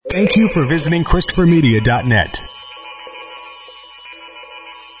Thank you for visiting ChristopherMedia.net.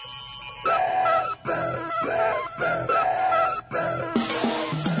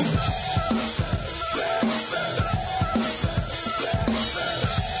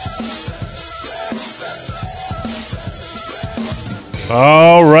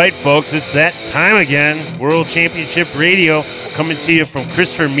 All right, folks, it's that time again. World Championship Radio coming to you from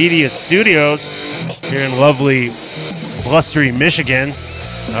Christopher Media Studios here in lovely, blustery Michigan.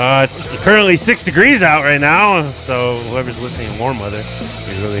 It's currently 6 degrees out right now, so whoever's listening in warm weather,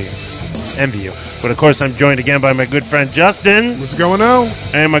 we really envy you. But, of course, I'm joined again by my good friend Justin. What's going on?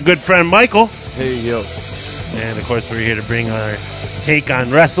 And my good friend Michael. Hey, yo. And, of course, we're here to bring our take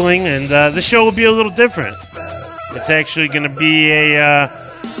on wrestling, and the show will be a little different. It's actually going to be a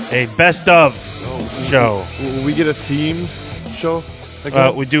best of show. Will we get a themed show?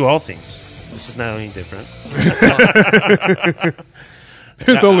 We do all themes. This is not any different.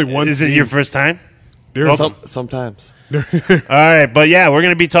 There's only one. Is it your first time? Sometimes. All right, but yeah, we're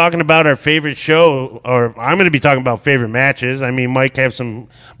going to be talking about our favorite show, or I'm going to be talking about favorite matches. I mean, Michael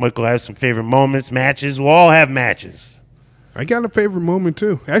has some favorite moments, matches. We'll all have matches. I got a favorite moment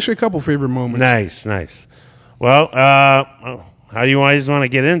too. Actually, a couple favorite moments. Nice. Well, how do you guys want to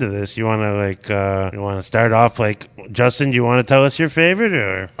get into this? You want to start off like Justin? Do you want to tell us your favorite,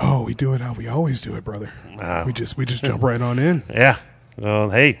 or? Oh, we do it how we always do it, brother. We just jump right on in. Yeah. Well,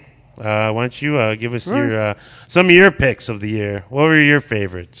 hey, why don't you give us your some of your picks of the year? What were your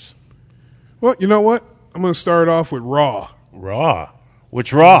favorites? Well, you know what? I'm going to start off with Raw. Raw.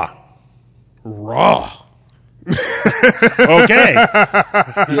 Which Raw? Raw. Okay.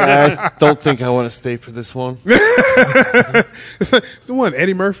 Yeah, I don't think I want to stay for this one. It's the one,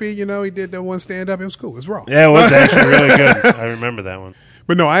 Eddie Murphy, he did that one stand-up. It was cool. It was Raw. Yeah, it was actually really good. I remember that one.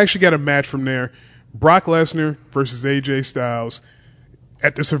 But no, I actually got a match from there. Brock Lesnar versus AJ Styles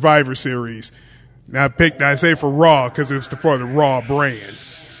at the Survivor Series. Now, I say for Raw because it was for the Raw brand.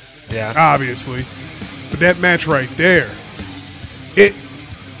 Yeah. Obviously. But that match right there,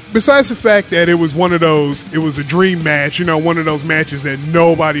 besides the fact that it was one of those, it was a dream match, one of those matches that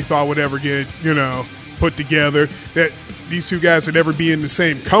nobody thought would ever get, put together, that these two guys would ever be in the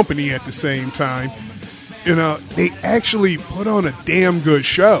same company at the same time. They actually put on a damn good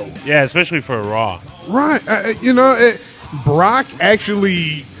show. Yeah, especially for a Raw. Right. Brock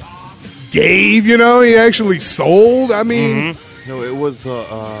actually gave, he actually sold. I mean. Mm-hmm. No, it was,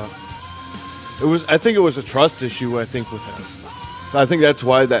 I think it was a trust issue, with him. I think that's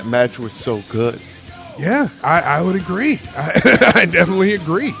why that match was so good. Yeah, I would agree. I definitely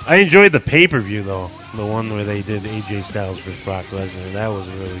agree. I enjoyed the pay-per-view, though. The one where they did AJ Styles versus Brock Lesnar. That was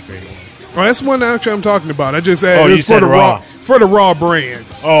a really great one. Well, that's the one actually I'm talking about. I just said it was for the Raw. For the Raw brand.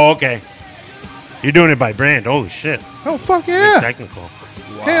 Oh, okay. You're doing it by brand. Holy shit. Oh, fuck yeah. Very technical.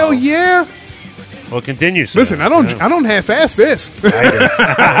 Wow. Hell yeah. Well, continue, sir. Listen, I don't half-ass this. I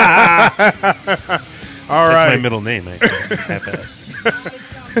did. All right. That's my middle name, actually. Half-ass.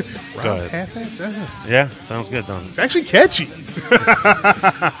 Go ahead. Half-ass? Yeah, sounds good, don't it? It's actually catchy.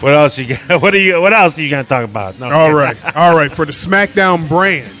 What else you got? What else are you going to talk about? No, all right. For the SmackDown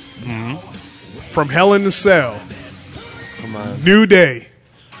brand, from Hell in the Cell, Come on. New Day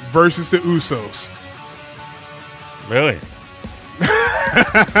versus the Usos. Really?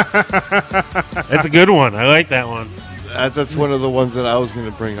 That's a good one. I like that one. That's one of the ones that I was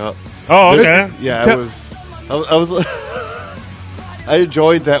going to bring up. Oh, okay. Yeah, I was. I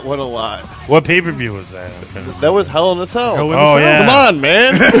enjoyed that one a lot. What pay-per-view was that? That was Hell in a Cell. Hell in a Cell. Yeah. Come on,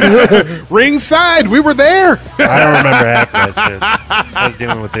 man. Ringside, we were there. I don't remember half that shit. I was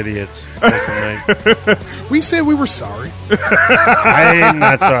dealing with idiots. We said we were sorry. I'm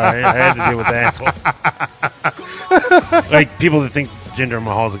not sorry. I had to deal with assholes. Like people that think Jinder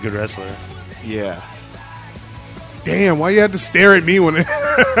Mahal's a good wrestler. Yeah. Damn, why you had to stare at me when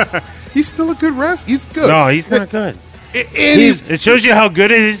he's still a good wrestler? He's good. No, he's not good. It shows you how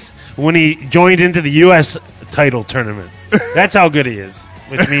good it is when he joined into the U.S. title tournament. That's how good he is,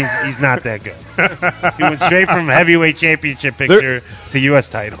 which means he's not that good. He went straight from heavyweight championship picture to U.S.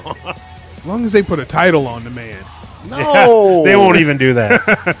 title. As long as they put a title on the man. No. They won't even do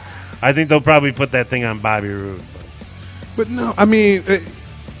that. I think they'll probably put that thing on Bobby Roode. But no, I mean,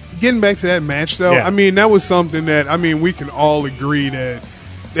 getting back to that match, though, Yeah. I mean, that was something that, I mean, we can all agree that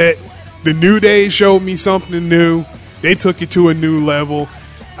the New Day showed me something new. They took it to a new level.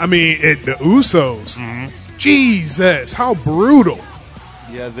 I mean, the Usos, Jesus, how brutal.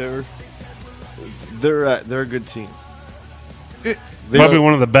 Yeah, they're a good team. Probably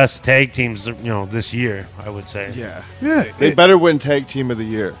one of the best tag teams, this year, I would say. Yeah. Yeah. They better win Tag Team of the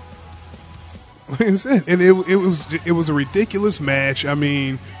Year. Like I said, and it was a ridiculous match. I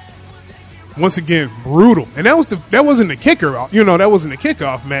mean, once again, brutal. And that wasn't the kicker. That wasn't a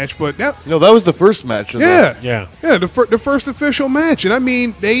kickoff match, but that. No, that was the first match. Yeah, Yeah. the first official match, and I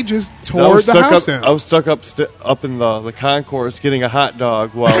mean, they just I tore was the stuck house up. down. I was stuck up in the concourse getting a hot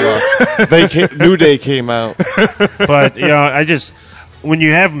dog while New Day came out. But when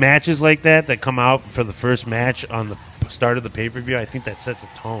you have matches like that come out for the first match on the start of the pay-per-view, I think that sets a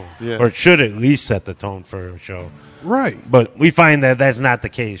tone. Yeah. Or it should at least set the tone for a show. Right. But we find that that's not the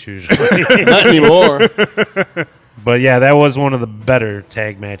case usually. Not anymore. But yeah, that was one of the better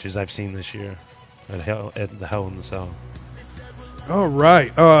tag matches I've seen this year at the Hell in the Cell. All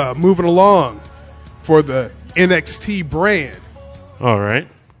right. Moving along for the NXT brand All right.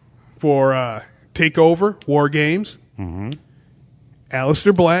 for TakeOver War Games.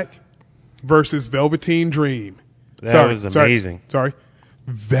 Aleister Black versus Velveteen Dream. That was amazing. Sorry.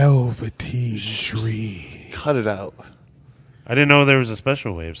 Velveteen Dream. Cut it out. I didn't know there was a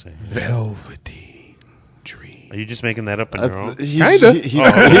special way of saying it. Velveteen Dream. Are you just making that up on your own? Kinda.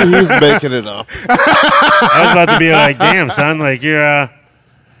 He's making it up. I was about to be like, damn, son, like you're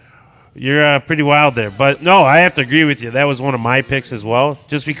pretty wild there. But no, I have to agree with you. That was one of my picks as well.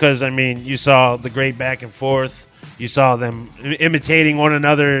 Just because, I mean, you saw the great back and forth. You saw them imitating one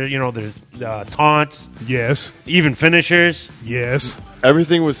another, their taunts, Yes. even finishers. Yes.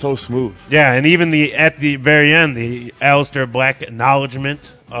 Everything was so smooth. Yeah, and even at the very end, the Aleister Black acknowledgement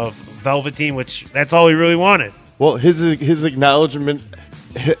of Velveteen, which that's all he really wanted. Well, his acknowledgement,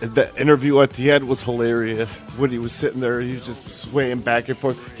 the interview at the end was hilarious. When he was sitting there, he's just swaying back and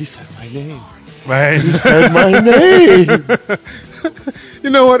forth. He said my name. Right. Said my name. You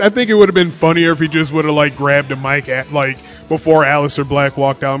know what? I think it would have been funnier if he just would have grabbed the mic before Aleister Black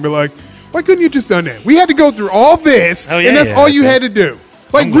walked out and be like, "Why couldn't you just done that? We had to go through all this, Oh, yeah, and that's yeah, all you okay. had to do."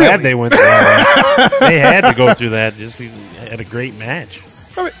 I'm glad they went through that. They had to go through that just because they had a great match.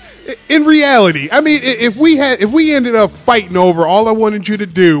 I mean, in reality, if we ended up fighting over, all I wanted you to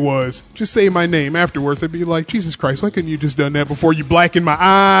do was just say my name afterwards. I'd be like, Jesus Christ, why couldn't you just done that before you blackened my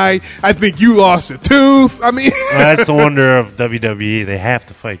eye? I think you lost a tooth. I mean, Well, that's the wonder of WWE. They have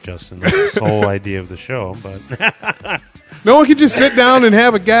to fight, Justin. That's the whole idea of the show. But no one can just sit down and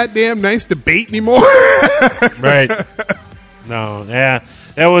have a goddamn nice debate anymore. right. No, yeah.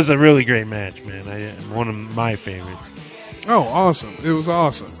 That was a really great match, man. One of my favorites. Oh, awesome. It was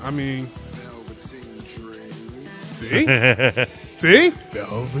awesome. I mean, see? See?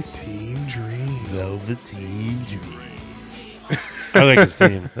 Velveteen Dream. Velveteen Dream. I like his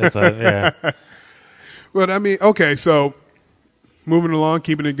theme. That's yeah. But I mean, okay, so moving along,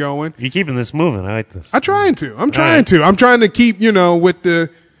 keeping it going. You're keeping this moving. I like this. I'm trying to. I'm trying to keep, with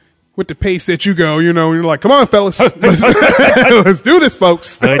the pace that you go, you're like, come on, fellas. Let's do this,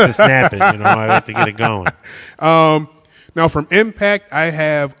 folks. I like to snap it. I like to get it going. Now, from Impact, I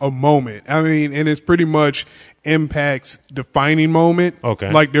have a moment. I mean, and it's pretty much Impact's defining moment.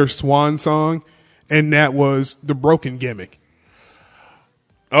 Okay. Like their swan song. And that was the broken gimmick.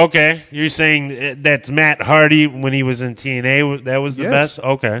 Okay. You're saying that's Matt Hardy when he was in TNA. That was the best?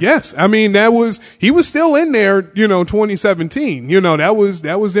 Okay. Yes. I mean, he was still in there, 2017. That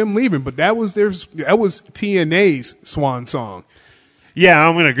was them leaving, but that was TNA's swan song. Yeah,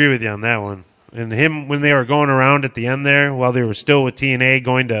 I'm going to agree with you on that one. And him, when they were going around at the end there, while they were still with TNA,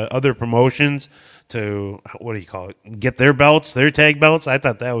 going to other promotions to, what do you call it, get their belts, their tag belts, I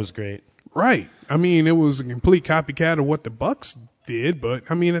thought that was great. Right. I mean, it was a complete copycat of what the Bucks did, but,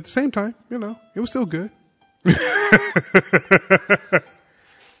 I mean, at the same time, it was still good.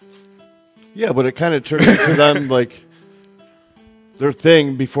 Yeah, but it kind of turned into them, their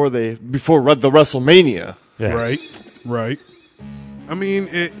thing before the WrestleMania. Yeah. Right. I mean,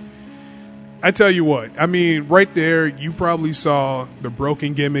 I tell you what. I mean, right there, you probably saw the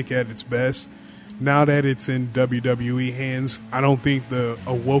broken gimmick at its best. Now that it's in WWE hands, I don't think the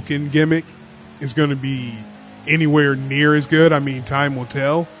Awoken gimmick is going to be anywhere near as good. I mean, time will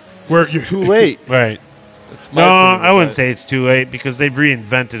tell. Too late. Right. No, I wouldn't say it's too late because they've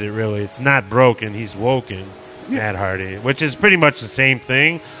reinvented it, really. It's not broken. He's woken, Matt Hardy, which is pretty much the same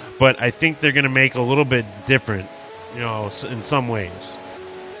thing, but I think they're going to make a little bit different, in some ways.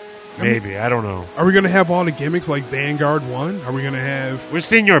 Maybe. I don't know. Are we going to have all the gimmicks like Vanguard 1? Are we going to have... We're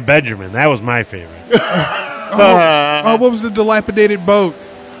Senor Benjamin. That was my favorite. what was the dilapidated boat?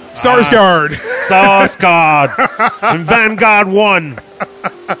 Sarsgaard. Sarsgaard. And Vanguard 1.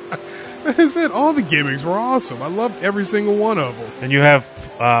 That's it. All the gimmicks were awesome. I loved every single one of them. And you have,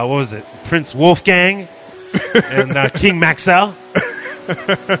 what was it? Prince Wolfgang and King Maxwell.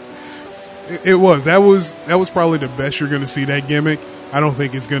 It was. That was probably the best you're going to see that gimmick. I don't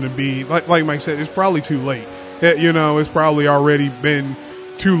think it's going to be like Mike said. It's probably too late. It's probably already been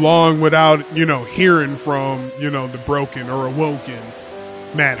too long without, hearing from, the broken or awoken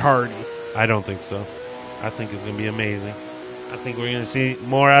Matt Hardy. I don't think so. I think it's going to be amazing. I think we're going to see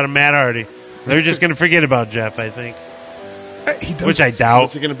more out of Matt Hardy. They're just going to forget about Jeff, I think. He does. Which I doubt.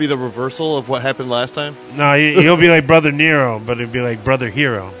 Is it going to be the reversal of what happened last time? No, he'll be like Brother Nero, but it'll be like Brother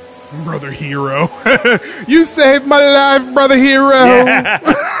Hero. Brother Hero. You saved my life, Brother Hero. Yeah.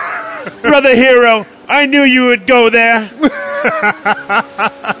 Brother Hero, I knew you would go there.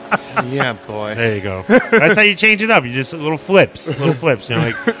 Yeah, boy. There you go. That's how you change it up. You just little flips.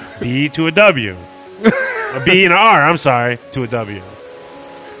 Like B to a W. A B and an R, I'm sorry, to a W.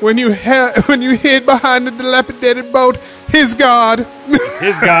 When you hid behind the dilapidated boat, his God.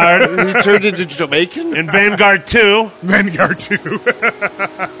 His guard. He turned into Jamaican? And Vanguard 2. Vanguard 2. So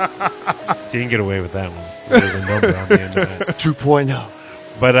you can get away with that one. There's a number on the end of that. 2.0.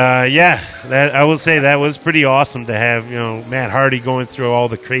 But that I will say that was pretty awesome to have Matt Hardy going through all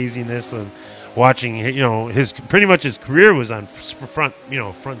the craziness and watching his pretty much his career was on front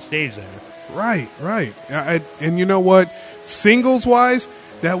stage there. Right. And you know what? Singles wise,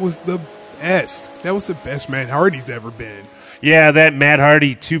 that was the best. That was the best Matt Hardy's ever been. Yeah, that Matt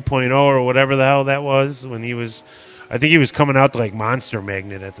Hardy 2.0 or whatever the hell that was when I think he was coming out to like Monster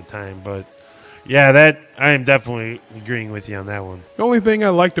Magnet at the time, but. Yeah, that I am definitely agreeing with you on that one. The only thing I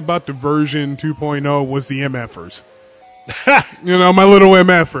liked about the version 2.0 was the MFers. My little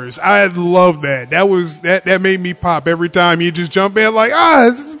MFers. I loved that. That made me pop every time you just jump in like,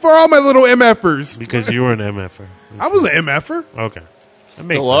 this is for all my little MFers. Because you were an MFer. I was an MFer. Okay. That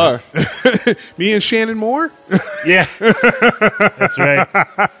makes Still sense. are. Me and Shannon Moore? Yeah. That's right.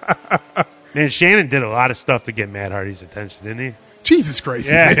 Man, Shannon did a lot of stuff to get Matt Hardy's attention, didn't he? Jesus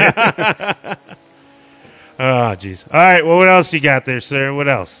Christ. Yeah. Oh, jeez. All right, well, what else you got there, sir? What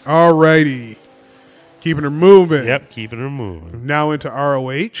else? All righty. Keeping her moving. Yep, keeping her moving. Now into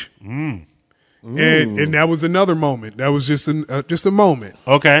ROH. And that was another moment. That was just a moment.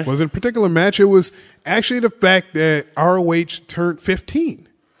 Okay. It wasn't a particular match. It was actually the fact that ROH turned 15.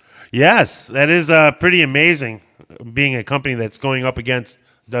 Yes, that is pretty amazing, being a company that's going up against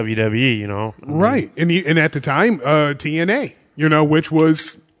WWE, Right. And at the time, TNA, which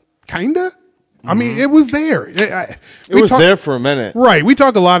was kind of, I mean, it was there. It was there for a minute. Right. We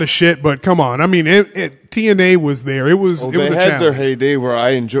talk a lot of shit, but come on. I mean, TNA was there. It was a They had challenge. their heyday where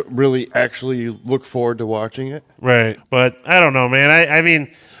I really actually look forward to watching it. Right. But I don't know, man. I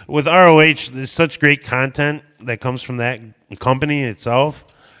mean, with ROH, there's such great content that comes from that company itself.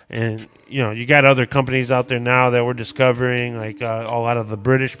 And, you got other companies out there now that we're discovering, like a lot of the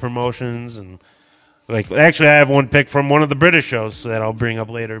British promotions. And, actually, I have one pick from one of the British shows that I'll bring up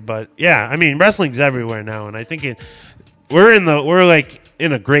later. But, yeah, I mean, wrestling's everywhere now. And I think we're in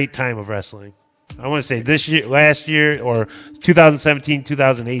a great time of wrestling. I want to say this year, last year, or 2017,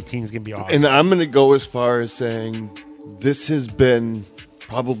 2018 is going to be awesome. And I'm going to go as far as saying this has been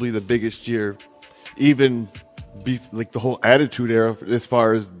probably the biggest year, even the whole Attitude Era, as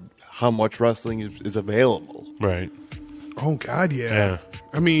far as how much wrestling is available. Right. Oh, God, yeah.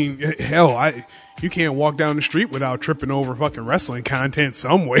 I mean, hell, you can't walk down the street without tripping over fucking wrestling content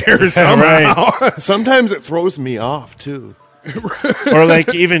somewhere somehow. Right. Sometimes it throws me off, too. Or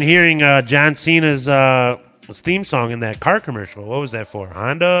even hearing John Cena's theme song in that car commercial. What was that for?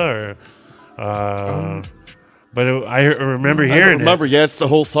 Honda or? But I remember hearing it. Yeah, it's the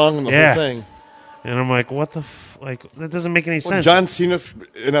whole song and the whole thing. And I'm like, what the that doesn't make any sense. John Cena's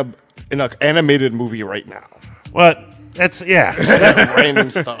in an animated movie right now. Well, that's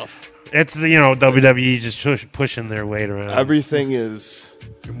random stuff. It's WWE just pushing their weight around. Everything is.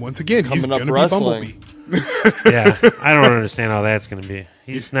 And once again, he's coming going up to be wrestling. Bumblebee. Yeah, I don't understand how that's going to be.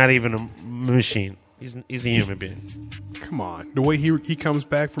 He's not even a machine. He's a human being. Come on. The way he comes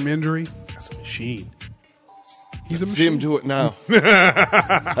back from injury, that's a machine. He's a machine. See him do it now.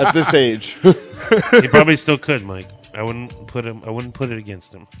 At this age. He probably still could, Mike. I wouldn't put it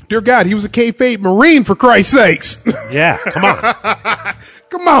against him. Dear God, he was a kayfabe Marine, for Christ's sakes. Yeah, come on.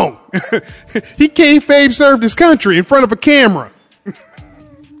 Come on. He kayfabe served his country in front of a camera.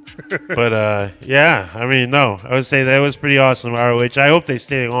 But, I mean, no. I would say that was pretty awesome, ROH. I hope they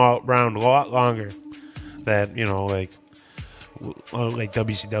stay around a lot longer. That, like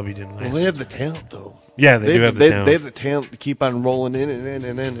WCW didn't last. Well, they have the talent, though. Yeah, they do have the talent. They have the talent to keep on rolling in and in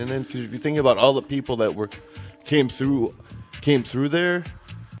and in and in. Because if you think about all the people that came through there,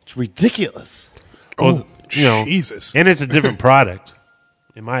 it's ridiculous. Well, Jesus. And it's a different product,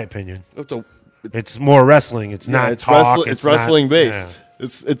 in my opinion. It's It's more wrestling. It's not talk. It's wrestling based. Yeah.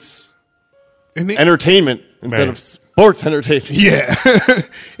 It's entertainment instead of sports entertainment. Yeah.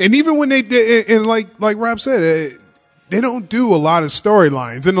 And even when they did, and like Rob said, they don't do a lot of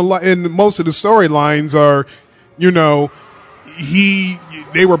storylines, and most of the storylines are,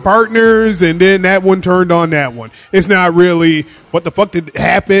 they were partners, and then that one turned on that one. It's not really what the fuck did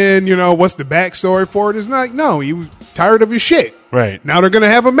happen. What's the backstory for it? It's not. No, he was tired of his shit. Right now, they're gonna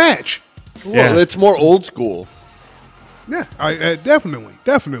have a match. Well, it's more old school. Yeah, I definitely.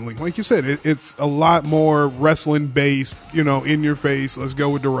 Like you said, it's a lot more wrestling based. In your face. Let's go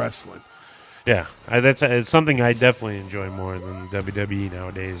with the wrestling. Yeah, it's something I definitely enjoy more than WWE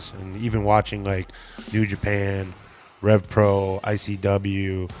nowadays, and even watching like New Japan, Rev Pro,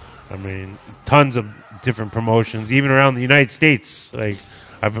 ICW. I mean, tons of different promotions, even around the United States. Like,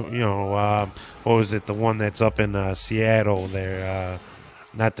 what was it? The one that's up in Seattle there,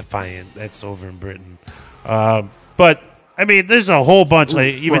 not Defiant. That's over in Britain. But I mean, there's a whole bunch,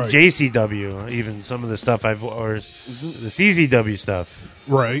 like even right. JCW, even some of the stuff or the CZW stuff.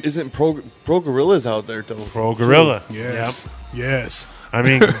 Right. Isn't Pro Gorilla's out there, though? Pro Gorilla. Yes. Yep. Yes. I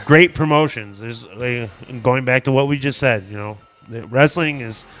mean, great promotions. There's going back to what we just said. Wrestling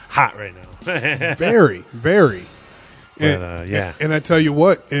is hot right now. Very, very. But, yeah. And I tell you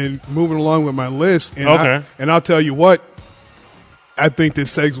what, and moving along with my list, and Okay. I'll tell you what, I think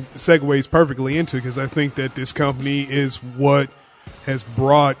this segues perfectly into, because I think that this company is what has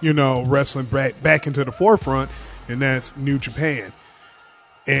brought wrestling back into the forefront, and that's New Japan.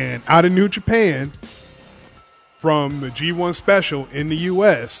 And out of New Japan, from the G1 special in the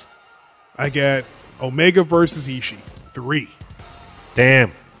U.S., I got Omega versus Ishii 3.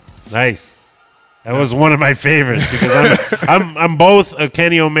 Damn, nice. That was one of my favorites because I'm both a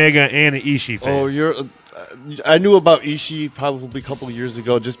Kenny Omega and an Ishii fan. Oh, I knew about Ishii probably a couple of years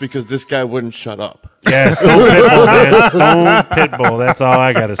ago just because this guy wouldn't shut up. Yeah, Stone Pitbull, man. Stone Pitbull. That's all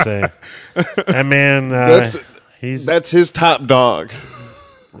I gotta say. That man, That's his top dog.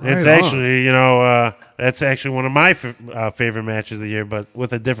 It's Right on. actually, that's actually one of my favorite matches of the year, but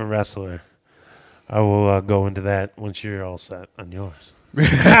with a different wrestler. I will go into that once you're all set on yours.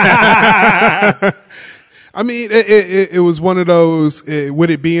 I mean, it was one of those, with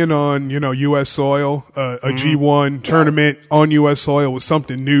it being on, U.S. soil, a G1 tournament on U.S. soil was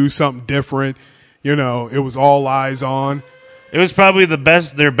something new, something different. It was all eyes on. It was probably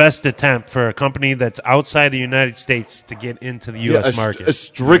their best attempt for a company that's outside the United States to get into the U.S. market.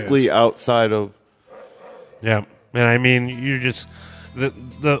 Strictly outside of. Yeah, and I mean, you're just the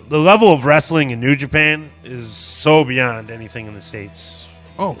level of wrestling in New Japan is so beyond anything in the States.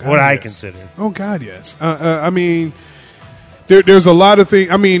 Oh, God, what I yes. consider. Oh, God, yes. I mean, there's a lot of things.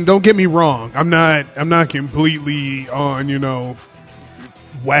 I mean, don't get me wrong. I'm not completely on,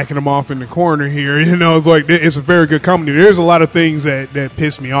 whacking them off in the corner here. It's like, it's a very good company. There's a lot of things that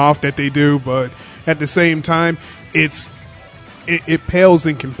piss me off that they do, but at the same time, it pales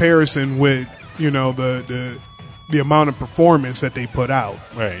in comparison with, the amount of performance that they put out.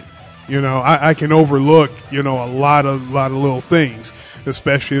 Right. I can overlook, a lot of little things,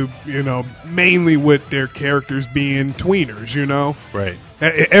 especially, mainly with their characters being tweeners, Right.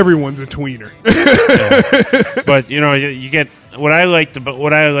 Everyone's a tweener. But you get what I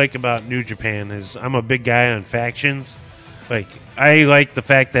like about New Japan is I'm a big guy on factions. Like I like the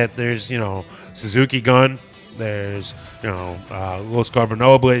fact that there's Suzuki Gun, there's Los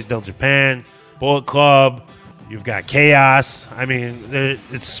Carbonobles del Japan, Bullet Club. You've got Chaos. I mean,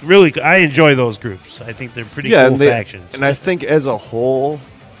 it's really. I enjoy those groups. I think they're pretty cool factions. And I think as a whole,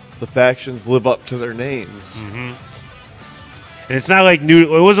 the factions live up to their names. Mm-hmm. And it's not like It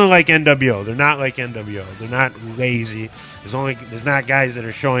wasn't like NWO. They're not like NWO. They're not lazy. There's not guys that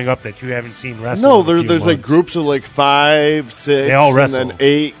are showing up that you haven't seen wrestle. No, there's like groups of like 5, 6, They all wrestle. and then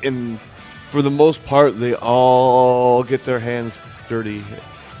 8, and for the most part, they all get their hands dirty.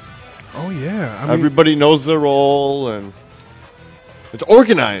 Oh yeah, I mean, Everybody knows their role, and it's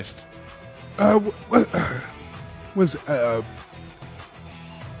organized. Was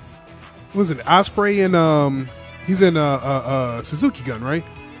it Osprey and he's in Suzuki Gun, right?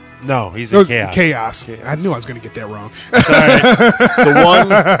 No, he's It was in Chaos. I knew I was going to get that wrong.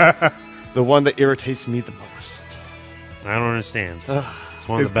 The one that irritates me the most. I don't understand. It's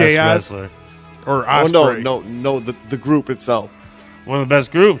one of Is the best Chaos? wrestler. Or Oh Osprey. no, the group itself. One of the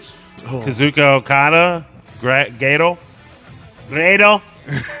best groups. Oh. Kazuka Okada, Gato.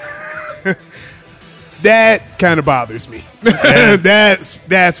 That kind of bothers me. Yeah.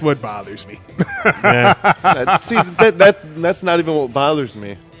 That's what bothers me. Yeah. That's not even what bothers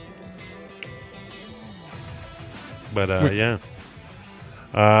me. But yeah.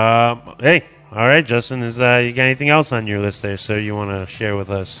 Hey, all right, Justin. You got anything else on your list there, sir? You want to share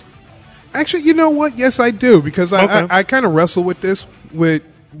with us? Actually, you know what? Yes, I do, because Okay. I kind of wrestle with this, with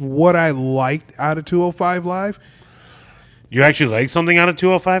what I liked out of 205 Live. You actually like something out of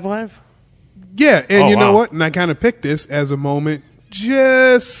 205 Live? Yeah, and Oh, you know wow. what? And I kind of picked this as a moment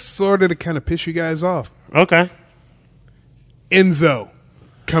just sort of to kind of piss you guys off. Okay. Enzo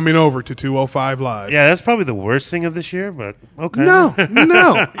coming over to 205 Live. Yeah, that's probably the worst thing of this year, but okay. No, I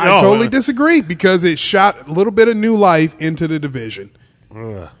No. totally disagree because it shot a little bit of new life into the division.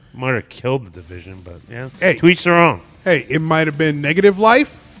 Ugh, might have killed the division, but yeah. Hey. To each their own. Hey, it might have been negative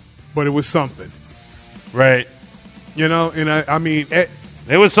life, but it was something. Right. You know, and I mean,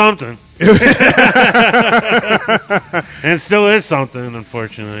 It was something. And it still is something,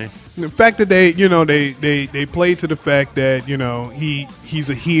 unfortunately. the fact that they played to the fact that, he's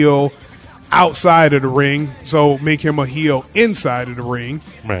a heel outside of the ring, so make him a heel inside of the ring.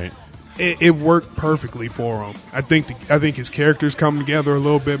 Right. It worked perfectly for him. I think his characters come together a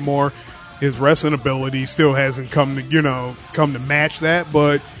little bit more. His wrestling ability still hasn't come to match that,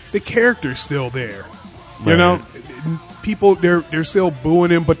 but the character's still there. You Right. know, people they're still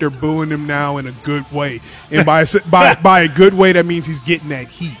booing him, but they're booing him now in a good way. And by a good way, that means he's getting that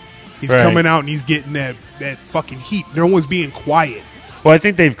heat. He's Right. coming out and he's getting that fucking heat. No one's being quiet. Well, I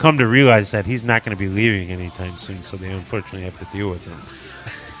think they've come to realize that he's not going to be leaving anytime soon, so they unfortunately have to deal with him.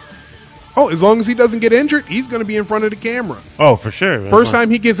 Oh, as long as he doesn't get injured, he's going to be in front of the camera. Oh, for sure. First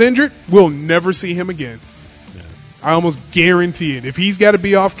time he gets injured, we'll never see him again. I almost guarantee it. If he's got to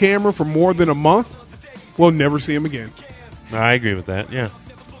be off camera for more than a month, we'll never see him again. I agree with that, yeah.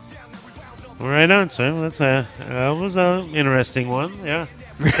 All right on, so that was an interesting one, yeah.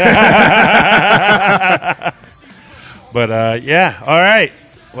 But, yeah, all right.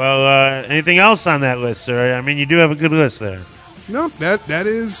 Well, anything else on that list, sir? I mean, you do have a good list there. No, that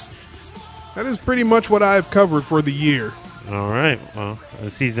is pretty much what I've covered for the year. All right. Well, it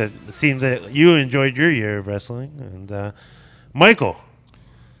seems that you enjoyed your year of wrestling. And, Michael,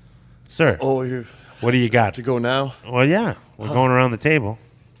 sir, Oh, you're what do you got? to go now? Well, yeah, we're going around the table.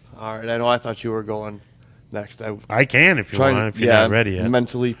 All right. I know. I thought you were going next. I can if you want, if you're not ready yet.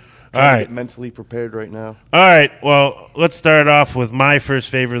 Mentally. All Trying to right. get mentally prepared right now. All right, well, let's start off with my first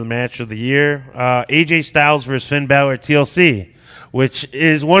favorite match of the year, AJ Styles versus Finn Balor at TLC, which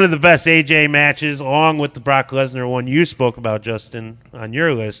is one of the best AJ matches, along with the Brock Lesnar one you spoke about, Justin, on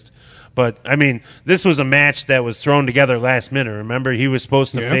your list. But, I mean, this was a match that was thrown together last minute. Remember, he was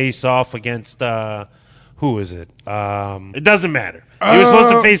supposed to face off against, who is it? It doesn't matter. He was supposed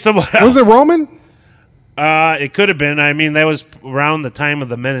to face someone else. Was it Roman? It could have been. I mean, that was around the time of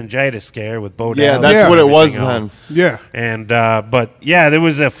the meningitis scare with Bo Yeah, Dallas that's Yeah. what it and was everything then. else. Yeah. And but yeah, there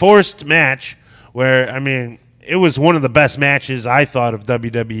was a forced match where I mean it was one of the best matches I thought of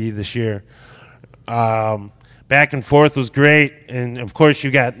WWE this year. Back and forth was great, and of course you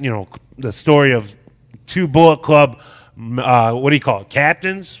got the story of two Bullet Club. What do you call it?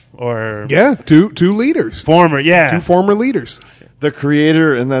 Captains or Yeah, two leaders. former? Yeah, Two former leaders. The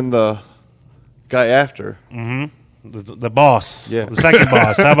creator and then the guy after. the boss. Yeah. The second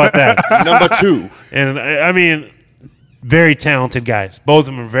boss. How about that? Number 2. And I mean, very talented guys. Both of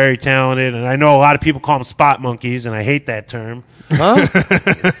them are very talented, and I know a lot of people call them spot monkeys, and I hate that term. Huh?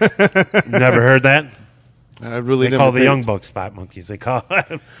 Never heard that? I really They never call the paid- Young Bucks spot monkeys. They call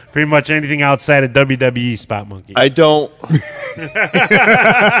pretty much anything outside of WWE spot monkeys. I don't.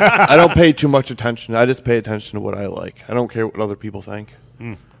 I don't pay too much attention. I just pay attention to what I like. I don't care what other people think.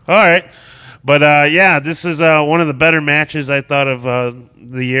 All right. But, yeah, this is one of the better matches I thought of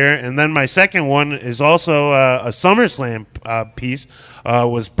the year. And then my second one is also a SummerSlam piece.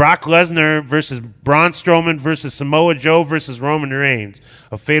 Was Brock Lesnar versus Braun Strowman versus Samoa Joe versus Roman Reigns,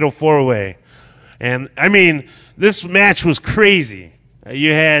 a fatal four-way. And, I mean, this match was crazy.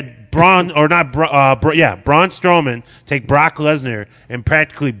 You had Braun Strowman take Brock Lesnar and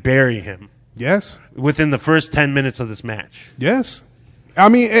practically bury him Yes. within the first 10 minutes of this match. Yes. I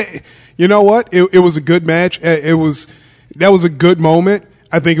mean, you know what? It was a good match. That was a good moment.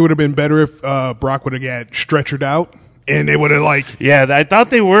 I think it would have been better if Brock would have got stretchered out and they would have Yeah, I thought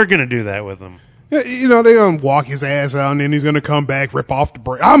they were going to do that with him. they're going to walk his ass out and then he's going to come back, rip off the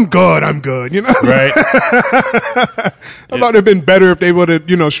break. I'm good. Right. I thought it'd have been better if they would have,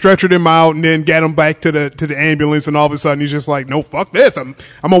 stretchered him out and then get him back to the ambulance and all of a sudden he's just like, no, fuck this. I'm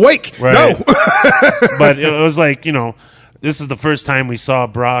awake. Right. No. But it was like, this is the first time we saw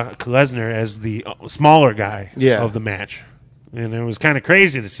Brock Lesnar as the smaller guy of the match. And it was kind of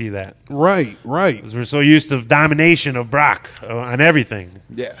crazy to see that. Right. Because we're so used to domination of Brock on everything.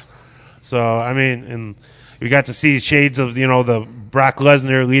 Yeah. So, I mean, and we got to see shades of, the Brock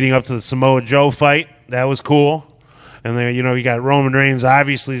Lesnar leading up to the Samoa Joe fight. That was cool. And then, you got Roman Reigns.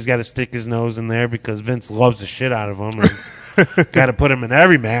 Obviously, he's got to stick his nose in there because Vince loves the shit out of him. And got to put him in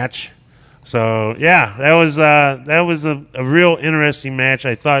every match. So yeah, that was a real interesting match.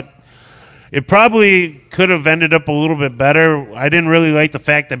 I thought it probably could have ended up a little bit better. I didn't really like the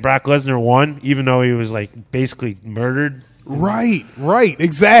fact that Brock Lesnar won, even though he was like basically murdered. Right,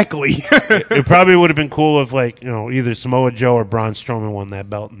 exactly. It probably would have been cool if either Samoa Joe or Braun Strowman won that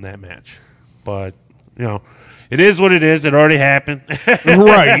belt in that match. But it is what it is. It already happened.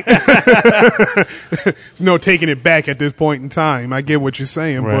 Right. There's no taking it back at this point in time. I get what you're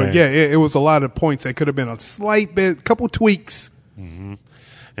saying, Right. but yeah, it was a lot of points that could have been a slight bit, couple tweaks.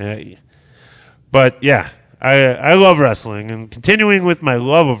 But yeah, I love wrestling, and continuing with my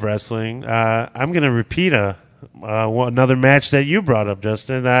love of wrestling, I'm going to repeat another match that you brought up,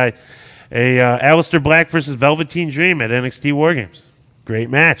 Justin. Aleister Black versus Velveteen Dream at NXT War Games. Great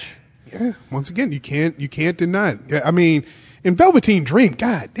match. Yeah, once again, you can't deny it. Yeah, I mean, in Velveteen Dream,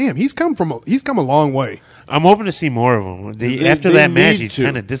 god damn, he's come a long way. I'm hoping to see more of him. After that match, he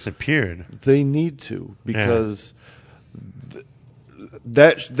kind of disappeared. They need to, because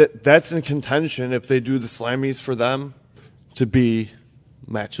that's in contention if they do the Slammies for them to be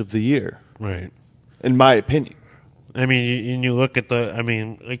match of the year, Right. in my opinion. I mean, you look at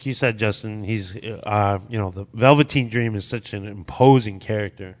like you said, Justin, he's, the Velveteen Dream is such an imposing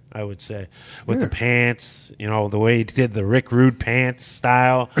character, I would say, with the pants, the way he did the Rick Rude pants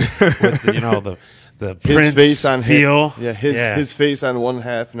style, with the His Prince face on feel. his face on one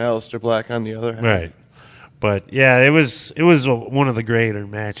half and Aleister Black on the other half. Right. But yeah, it was one of the greater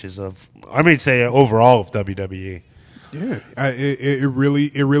matches overall of WWE. Yeah, it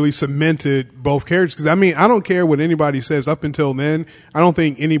really cemented both characters. Because I mean, I don't care what anybody says. Up until then, I don't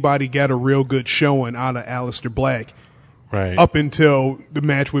think anybody got a real good showing out of Aleister Black. Right. Up until the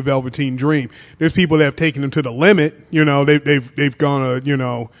match with Velveteen Dream, there's people that have taken him to the limit. They've gone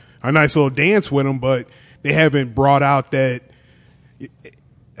a nice little dance with him, but they haven't brought out that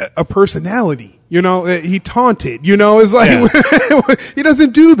a personality. He taunted. It's like he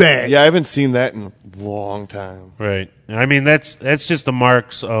doesn't do that. Yeah, I haven't seen that in a long time. Right. I mean, that's just the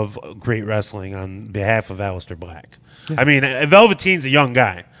marks of great wrestling on behalf of Aleister Black. Yeah. I mean, Velveteen's a young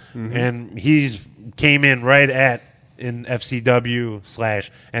guy, and he's came in right in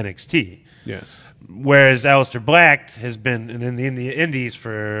FCW/NXT. Yes. Whereas Aleister Black has been in the Indies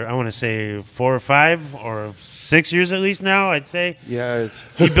for, I want to say, 4 or 5 or 6 years at least now, I'd say. Yeah.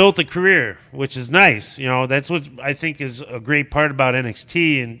 He built a career, which is nice. That's what I think is a great part about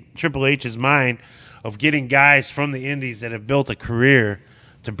NXT and Triple H's mind of getting guys from the Indies that have built a career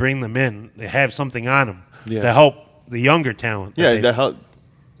to bring them in. They have something on them to help the younger talent. To help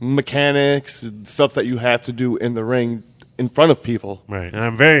mechanics, stuff that you have to do in the ring in front of people. Right. And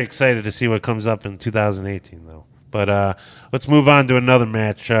I'm very excited to see what comes up in 2018, though. But let's move on to another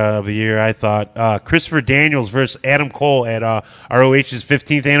match of the year, I thought. Christopher Daniels versus Adam Cole at ROH's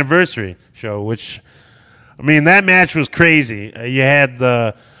 15th anniversary show, which, I mean, that match was crazy. You had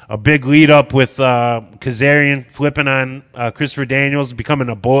a big lead-up with Kazarian flipping on Christopher Daniels, becoming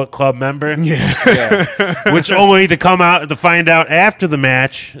a Bullet Club member. Yeah. Which only to come out to find out after the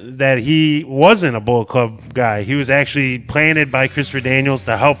match that he wasn't a Bullet Club guy. He was actually planted by Christopher Daniels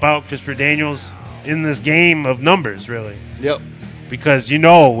to help out Christopher Daniels in this game of numbers, really. Yep. Because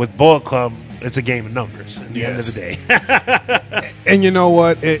with Bullet Club, it's a game of numbers at the end of the day. And you know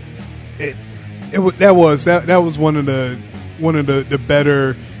what? That was one of the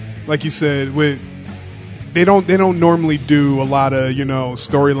better, like you said, they don't normally do a lot of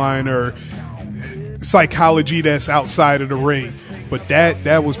storyline or psychology that's outside of the ring, but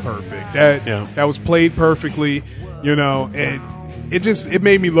that was perfect. That was played perfectly, and it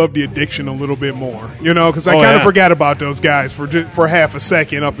made me love the Addiction a little bit more, because I kind of forgot about those guys for half a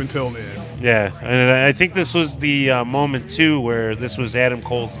second up until then. Yeah, and I think this was the moment too where this was Adam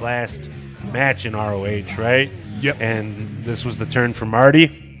Cole's last match in ROH, right? Yep. And this was the turn for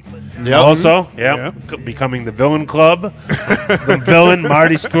Marty. Yep. Also, Yep. Becoming the Villain Club, the villain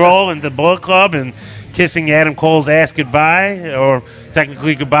Marty Scurll and the Bullet Club, and kissing Adam Cole's ass goodbye, or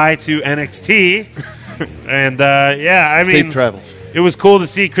technically goodbye to NXT. And I mean, safe travels. It was cool to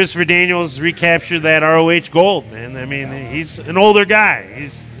see Christopher Daniels recapture that ROH gold, man. I mean, he's an older guy.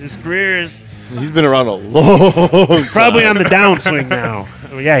 His career is He's been around a long time. Probably on the downswing now.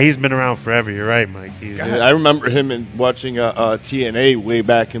 Yeah, he's been around forever. You're right, Mike. I remember him watching TNA way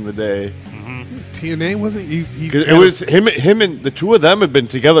back in the day. Mm-hmm. TNA wasn't he? It was him and the two of them have been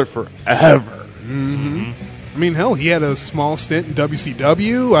together forever. Mm-hmm. I mean, hell, he had a small stint in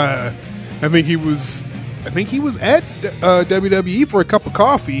WCW. I think he was at WWE for a cup of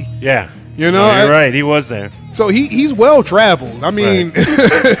coffee. Yeah. You know, You're right. He was there. So he's well traveled. I mean,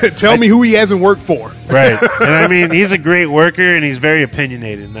 tell me who he hasn't worked for. Right. And I mean, he's a great worker and he's very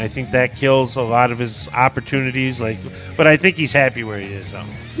opinionated. And I think that kills a lot of his opportunities. But I think he's happy where he is, though.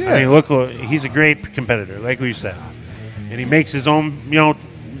 Yeah. I mean, look, he's a great competitor, like we've said. And he makes his own,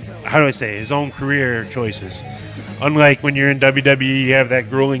 his own career choices. Unlike when you're in WWE, you have that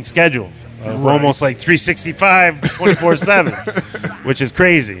grueling schedule of almost like 365, 24/7, which is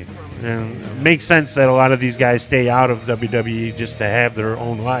crazy. And it makes sense that a lot of these guys stay out of WWE just to have their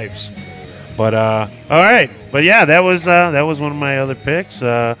own lives. But all right, but yeah, that was one of my other picks.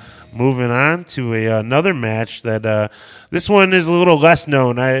 Moving on to another match that this one is a little less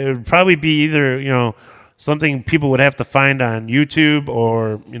known. It would probably be either something people would have to find on YouTube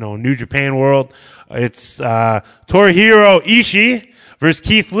or New Japan World. It's Tomohiro Ishii versus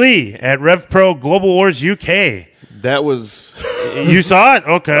Keith Lee at Rev Pro Global Wars UK. That was... You saw it?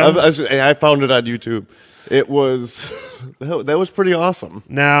 Okay. I found it on YouTube. It was... That was pretty awesome.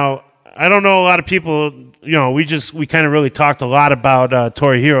 Now, I don't know a lot of people, we kind of really talked a lot about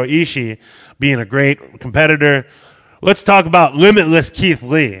Tomohiro Ishii being a great competitor. Let's talk about Limitless Keith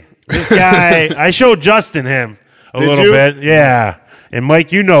Lee. This guy, I showed Justin him a little bit. Yeah. And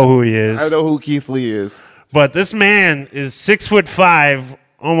Mike, you know who he is. I know who Keith Lee is. But this man is 6'5",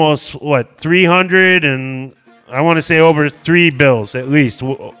 almost 300, and I want to say over 3 bills, at least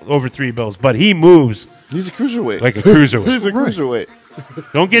over 3 bills. But he moves. He's a cruiserweight. Like a cruiserweight. He's a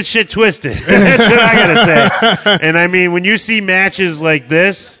cruiserweight. Don't get shit twisted. That's what I gotta say. And I mean, when you see matches like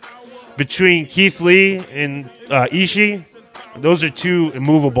this between Keith Lee and Ishii, those are two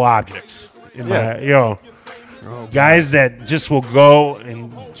immovable objects. Guys that just will go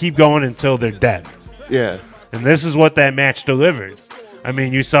and keep going until they're dead. Yeah. And this is what that match delivered. I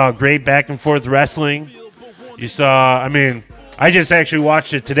mean, you saw great back and forth wrestling. You saw, I just actually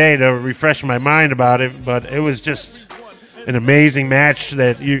watched it today to refresh my mind about it, but it was just an amazing match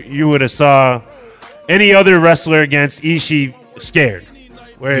that you would have saw any other wrestler against Ishii scared.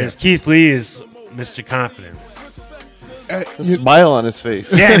 Whereas Keith Lee is Mr. Confident. A smile on his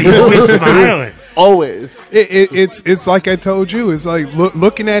face. Yeah, he's always smiling. Always. It's like I told you. It's like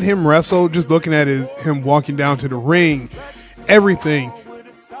looking at him wrestle, just looking at him walking down to the ring, everything.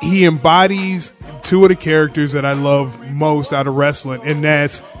 He embodies two of the characters that I love most out of wrestling, and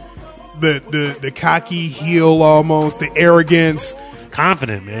that's the cocky heel almost, the arrogance.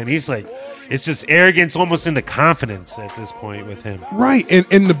 Confident, man. He's like, it's just arrogance almost into confidence at this point with him. Right,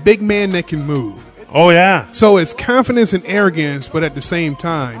 and the big man that can move. Oh, yeah. So it's confidence and arrogance, but at the same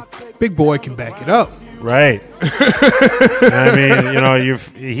time, big boy can back it up. Right. I mean,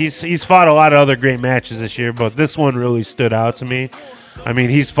 he's fought a lot of other great matches this year, but this one really stood out to me. I mean,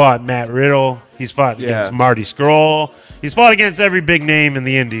 he's fought Matt Riddle. He's fought against Marty Scurll. He's fought against every big name in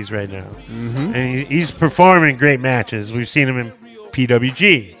the indies right now. Mm-hmm. And he's performing great matches. We've seen him in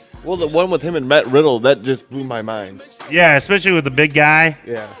PWG. Well, the one with him and Matt Riddle, that just blew my mind. Yeah, especially with the big guy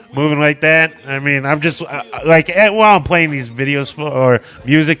moving like that. I mean, I'm just, while I'm playing these videos or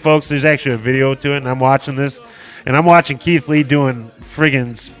music, folks, there's actually a video to it, and I'm watching this, and I'm watching Keith Lee doing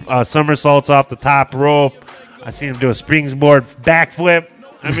friggin' somersaults off the top rope. I see him do a springboard backflip.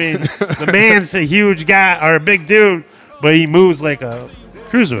 I mean, the man's a huge guy, or a big dude, but he moves like a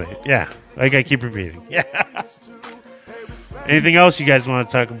cruiserweight. Yeah, like I keep repeating. Yeah. Anything else you guys want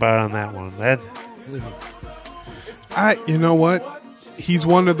to talk about on that one? You know what? He's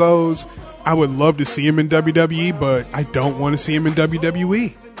one of those. I would love to see him in WWE, but I don't want to see him in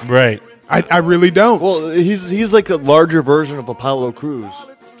WWE. Right. I really don't. Well, he's like a larger version of Apollo Crews.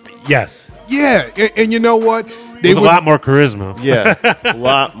 Yes. Yeah, and you know what? With a lot more charisma. Yeah, a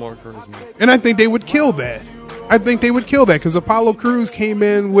lot more charisma. And I think they would kill that. I think they would kill that because Apollo Crews came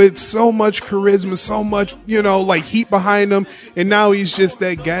in with so much charisma, so much, heat behind him, and now he's just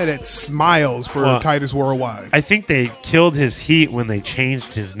that guy that smiles for Titus Worldwide. I think they killed his heat when they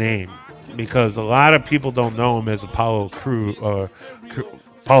changed his name because a lot of people don't know him as Apollo Crews.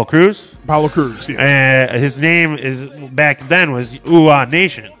 Apollo Crews? Apollo Crews, yes. His name is back then was Uwa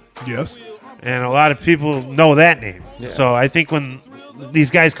Nation. Yes. And a lot of people know that name. Yeah. So I think when these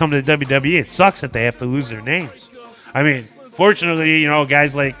guys come to the WWE, it sucks that they have to lose their names. I mean, fortunately,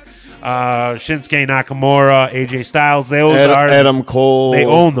 guys like Shinsuke Nakamura, AJ Styles, Adam Cole, they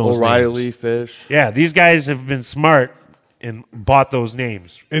own those O'Reilly, names. Fish. Yeah, these guys have been smart and bought those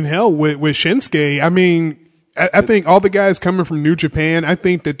names. And hell, with Shinsuke, I mean, I think all the guys coming from New Japan, I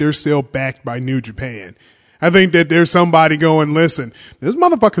think that they're still backed by New Japan. I think that there's somebody going, listen, this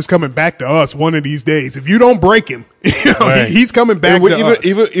motherfucker's coming back to us one of these days. If you don't break him, he's coming back to us.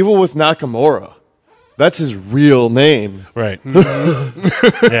 Even with Nakamura, That's his real name. Right.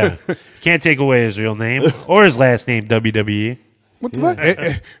 Yeah. Can't take away his real name or his last name, WWE. What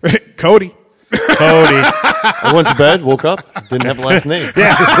the fuck? Cody. Cody. I went to bed, woke up, didn't have a last name.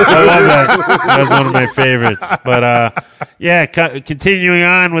 Yeah, I love that. That was one of my favorites. But, yeah, continuing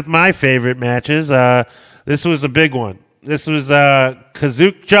on with my favorite matches, this was a big one. This was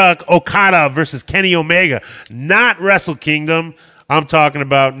Kazuchika Okada versus Kenny Omega. Not Wrestle Kingdom. I'm talking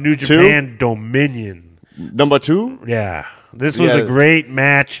about New Japan Dominion. Number 2? Yeah. This was a great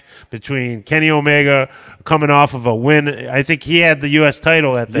match between Kenny Omega coming off of a win. I think he had the U.S.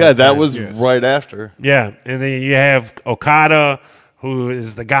 title at that time. Yeah, that was right after. Yeah, and then you have Okada, who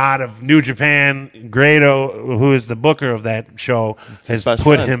is the god of New Japan. Grado, who is the booker of that show, has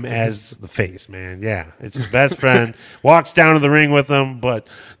put him as the face, man. Yeah, it's his best friend. Walks down to the ring with him. But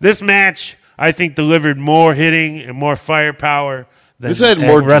this match, I think, delivered more hitting and more firepower than this had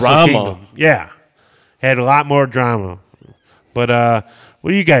more Wrestle drama. Kingdom. Yeah, had a lot more drama. But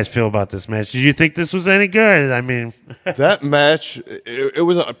what do you guys feel about this match? Did you think this was any good? I mean, that match, it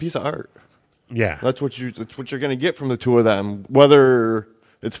was a piece of art. Yeah, that's what you're going to get from the two of them. Whether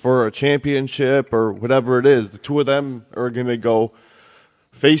it's for a championship or whatever it is, the two of them are going to go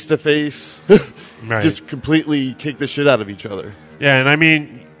face to face, just completely kick the shit out of each other. Yeah, and I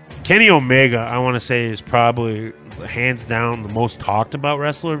mean, Kenny Omega, I want to say, is probably hands down the most talked about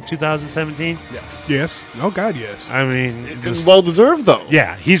wrestler of 2017. Yes. Oh, God, yes. I mean, it's well-deserved, though.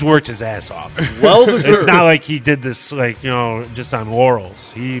 Yeah, he's worked his ass off. Well-deserved. It's not like he did this, like, just on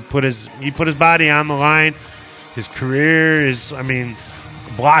laurels. He put his body on the line. His career is, I mean,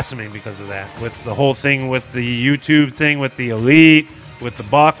 blossoming because of that. With the whole thing with the YouTube thing, with the Elite, with the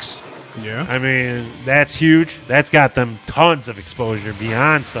Bucks. Yeah. I mean, that's huge. That's got them tons of exposure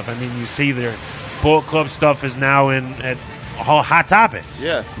beyond stuff. I mean, you see their Bullet Club stuff is now at all Hot Topics.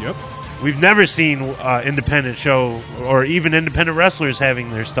 Yeah. Yep. We've never seen independent show or even independent wrestlers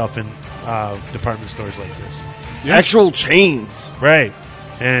having their stuff in department stores like this. Yeah. Actual chains. Right.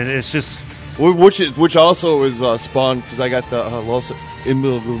 And it's just... Which also is spawned, because I got the Los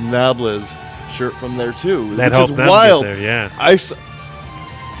Ingobernables shirt from there, too. That which helped is them wild. Get there, yeah.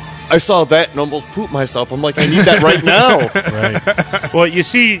 I saw that and almost pooped myself. I'm like, I need that right now. Right. Well, you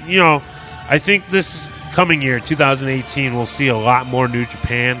see, I think this coming year, 2018, we'll see a lot more New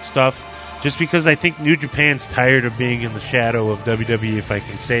Japan stuff, just because I think New Japan's tired of being in the shadow of WWE, if I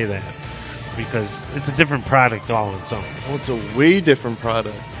can say that, because it's a different product all on its own. Well, it's a way different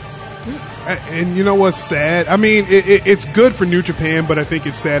product. And you know what's sad? I mean, it's good for New Japan, but I think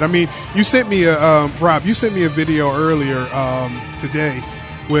it's sad. I mean, you sent me Rob, you sent me a video earlier today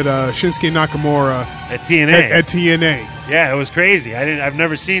with Shinsuke Nakamura at TNA. At TNA. Yeah, it was crazy. I've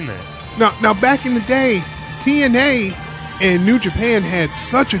never seen that. Now back in the day, TNA and New Japan had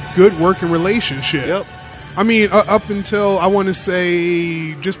such a good working relationship. Yep. I mean, up until I want to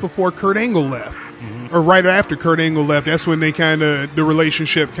say just before Kurt Angle left, or right after Kurt Angle left. That's when the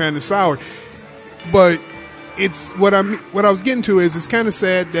relationship kind of soured. But it's what I was getting to is it's kind of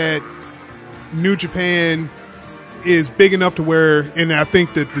sad that New Japan is big enough to where, and I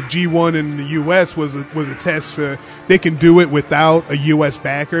think that the G1 in the U.S. was a test. They can do it without a U.S.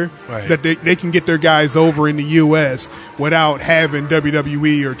 backer. Right. That they can get their guys over in the U.S. without having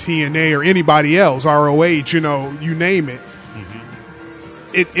WWE or TNA or anybody else, ROH, you name it.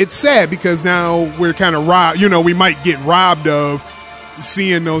 It's sad because now we're kind of robbed. We might get robbed of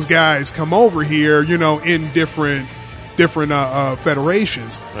seeing those guys come over here, in different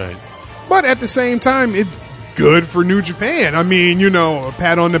federations. Right. But at the same time, it's good for New Japan. I mean, a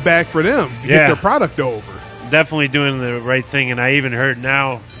pat on the back for them to get their product over. Definitely doing the right thing, and I even heard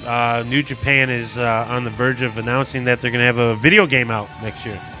now New Japan is on the verge of announcing that they're going to have a video game out next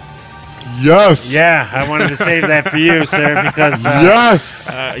year. Yes. Yeah, I wanted to save that for you, sir, because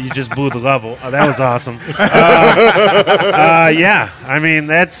you just blew the level. Oh, that was awesome. Yeah, I mean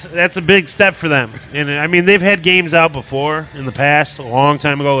that's a big step for them. And I mean they've had games out before in the past, a long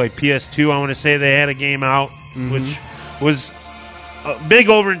time ago, like PS2. I want to say they had a game out, which was big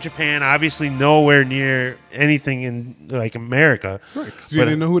over in Japan. Obviously, nowhere near anything in like America. Right, because you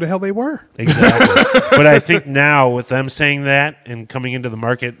didn't know who the hell they were. Exactly. But I think now, with them saying that and coming into the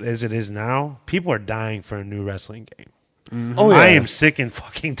market as it is now, people are dying for a new wrestling game. Oh, yeah. I am sick and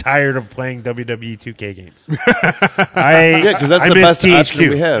fucking tired of playing WWE 2K games. Because that's the best option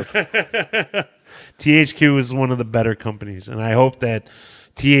we have. THQ is one of the better companies, and I hope that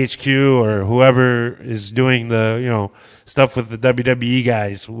THQ or whoever is doing the stuff with the WWE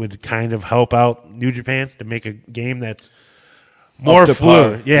guys would kind of help out New Japan to make a game that's more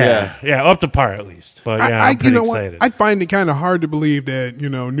fluid. Yeah, up to par at least. But yeah, I'm pretty excited. I find it kind of hard to believe that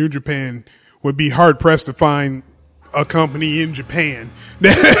New Japan would be hard pressed to find a company in Japan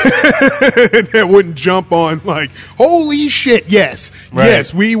that wouldn't jump on like, holy shit, yes, Right.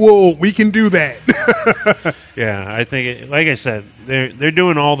 yes, we can do that. Yeah, I think, like I said, they're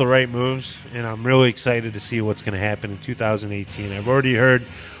doing all the right moves, and I'm really excited to see what's going to happen in 2018. I've already heard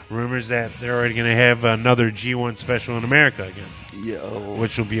rumors that they're already going to have another G1 special in America again, Yo,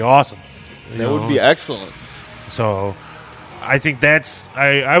 which will be awesome. You that know? would be excellent. So I think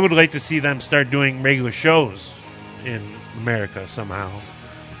I would like to see them start doing regular shows in America somehow.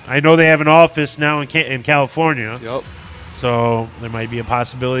 I know they have an office now in California, Yep. so there might be a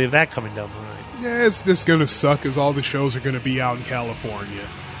possibility of that coming down the line. Yeah, it's just gonna suck because all the shows are gonna be out in California.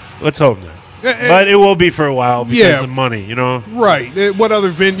 Let's hope not. Eh, But it will be for a while because Yeah. of money, you know? Right. What other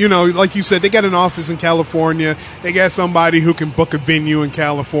venue? Like you said, they got an office in California. They got somebody who can book a venue in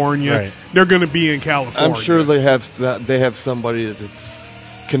California. Right. They're going to be in California. I'm sure they have somebody that's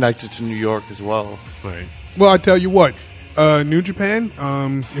connected to New York as well. Right. Well, I tell you what, New Japan.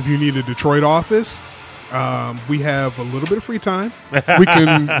 If you need a Detroit office, we have a little bit of free time. We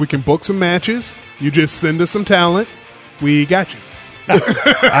can book some matches. You just send us some talent. We got you.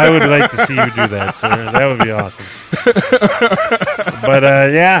 I would like to see you do that, sir. That would be awesome. But,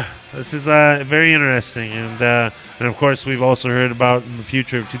 yeah, this is very interesting. And of course, we've also heard about in the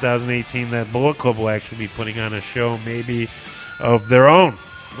future of 2018 that Bullet Club will actually be putting on a show maybe of their own.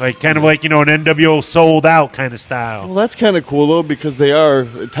 Kind of like, an NWO sold out kind of style. Well, that's kind of cool though, because they are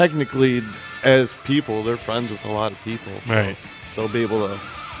technically, as people, they're friends with a lot of people. So Right. They'll be able to.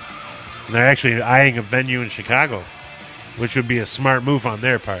 And they're actually eyeing a venue in Chicago, which would be a smart move on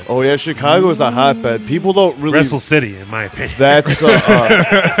their part. Oh yeah, Chicago is a hotbed. People don't really. Wrestle City, in my opinion. That's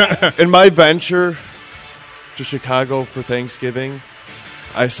in my venture to Chicago for Thanksgiving.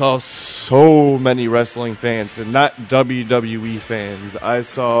 I saw so many wrestling fans and not WWE fans. I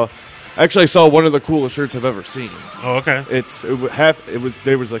saw one of the coolest shirts I've ever seen. Oh, okay.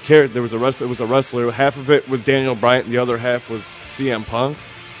 There was a wrestler. Half of it was Daniel Bryan, the other half was CM Punk.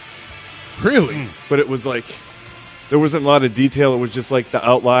 Really? But it was like there wasn't a lot of detail. It was just like the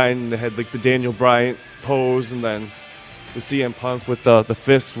outline. And it had like the Daniel Bryan pose, and then the CM Punk with the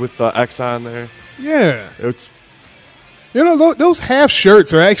fist with the X on there. Yeah. It's Those half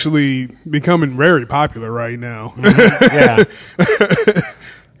shirts are actually becoming very popular right now. Yeah.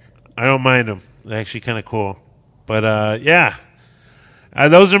 I don't mind them. They're actually kind of cool. But, yeah.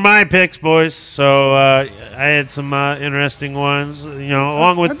 Those are my picks, boys. So I had some interesting ones.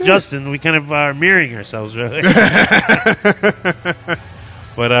 Along I with did. Justin, we kind of are mirroring ourselves, really.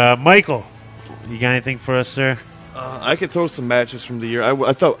 But, Michael, you got anything for us, sir? I could throw some matches from the year.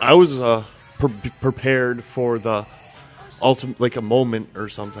 I thought I was prepared for the ultimate, like a moment or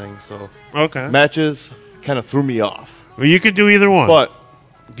something. So Okay. matches kind of threw me off. Well, you could do either one. But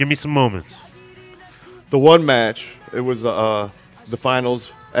Give me some moments. the one match, it was the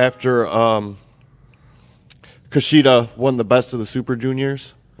finals after Kushida won the best of the Super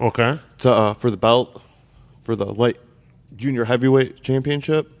Juniors Okay. for the belt for the light junior heavyweight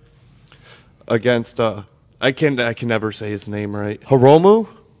championship against I can never say his name right. Hiromu?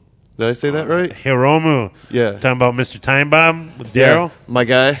 Did I say that right? Hiromu. Yeah. Talking about Mr. Time Bomb with Daryl? Yeah, my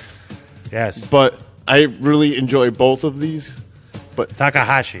guy. Yes. But I really enjoy both of these. But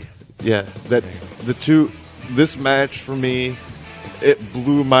Takahashi. yeah, this match for me, it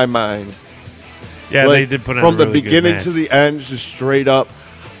blew my mind. Yeah, Like, they did put on from a the really beginning good match. to the end, just straight up.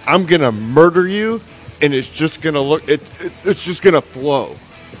 I'm gonna murder you, and it's just gonna look. It's just gonna flow.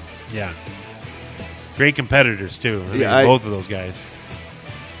 Yeah. Great competitors, too. Yeah, both of those guys.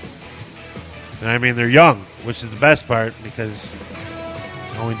 And I mean, they're young, which is the best part because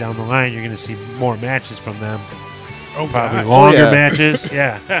going down the line, you're going to see more matches from them. Oh, Probably God. longer yeah. matches.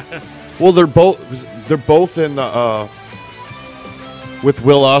 Yeah. Well, they're both in the with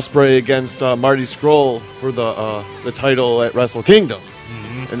Will Ospreay against Marty Scurll for the title at Wrestle Kingdom,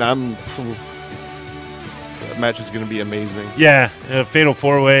 and that match is going to be amazing. Yeah. A Fatal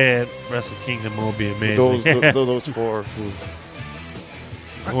 4-Way at Wrestle Kingdom will be amazing. Those four.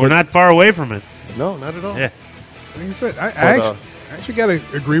 We're not far away from it. No, not at all. Yeah. Like I said, I But, actually got to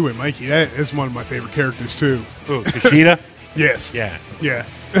agree with Mikey. That is one of my favorite characters, too. Ooh, Kushida? Yes. Yeah. Yeah.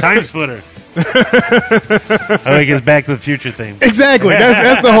 Time Splitter. I think it's Back to the Future thing. Exactly.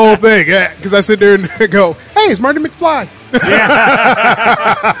 That's the whole thing. Because I sit there and go, hey, it's Marty McFly.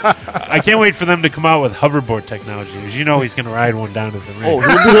 I can't wait for them to come out with hoverboard technology. Because you know he's going to ride one down at the ring. Oh,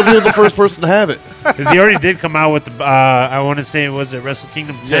 he'll be the first person to have it. Because he already did come out with the, I want to say, was it Wrestle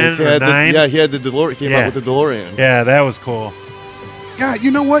Kingdom 10 or 9? He had the DeLorean. Came out with the DeLorean. Yeah, that was cool. God,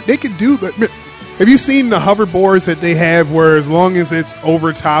 you know what? They could do that. Have you seen the hoverboards that they have where as long as it's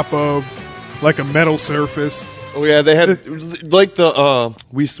over top of like a metal surface. Oh yeah, they had like the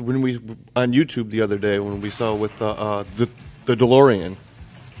when we on YouTube the other day when we saw with the DeLorean.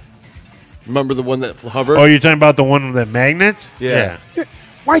 Remember the one that hovered? Oh, you're talking about the one with the magnet? Yeah.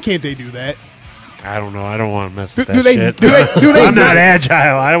 Why can't they do that? I don't know. I don't want to mess with Do that they- shit. do they I'm not not-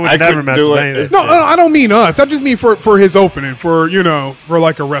 agile. I would I never couldn't mess do with it. any of that No, shit. I don't mean us. I just mean for his opening, for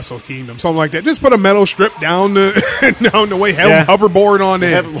like a Wrestle Kingdom, something like that. Just put a metal strip down the down the way, Yeah. hoverboard on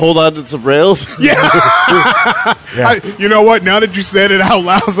Have it. him hold on to some rails. Yeah. Yeah. You know what? Now that you said it out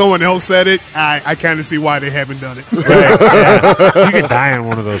loud, someone else said it. I kind of see why they haven't done it. Right, yeah. You could die on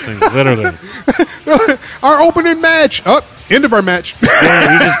one of those things, literally. Our opening match. End of our match.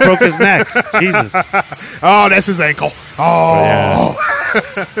 Yeah, he just broke his neck. Jesus. Oh, that's his ankle. Oh.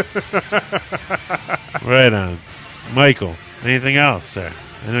 Right on. Michael, anything else, sir?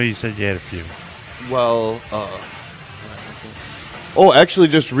 I know you said you had a few. Well, actually,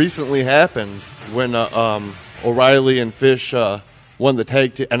 just recently happened when O'Reilly and Fish won the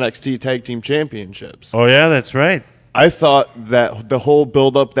NXT Tag Team Championships. Oh, yeah, that's right. I thought that the whole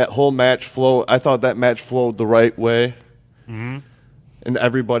build-up, that whole match flow, I thought that match flowed the right way. Mm-hmm. And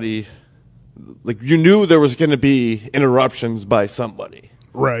everybody, like, you knew there was going to be interruptions by somebody.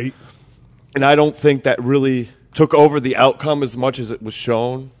 Right. And I don't think that really took over the outcome as much as it was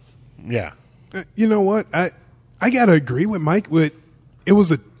shown. Yeah. You know what? I gotta agree with Mike. It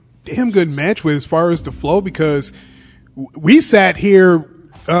was a damn good match with as far as the flow, because we sat here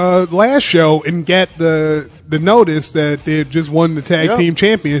last show and got the notice that they had just won the tag team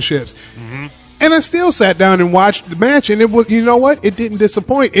championships. Mm-hmm. And I still sat down and watched the match, and it was, you know what? It didn't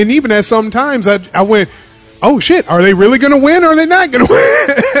disappoint. And even at some times, I went, "Oh shit, are they really going to win? Or are they not going to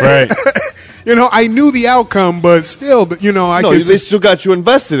win?" Right. You know, I knew the outcome, but still, you know, I No, guess they still got you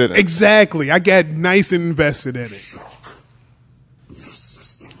invested in it. exactly. I got nice and invested in it,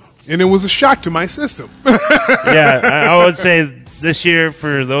 and it was a shock to my system. Yeah, I would say this year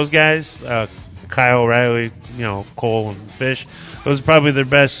for those guys, Kyle O'Reilly, Cole and Fish, those are probably their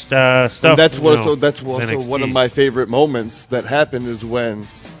best stuff. And that's also NXT. one of my favorite moments that happened is when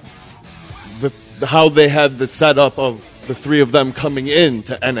how they had the setup of the three of them coming in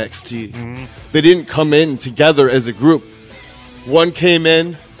to NXT. Mm-hmm. They didn't come in together as a group. One came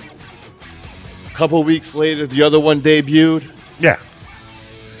in, a couple weeks later, the other one debuted. Yeah.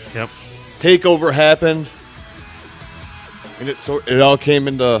 Yep. Takeover happened, and it all came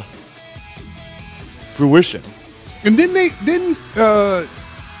into fruition. And didn't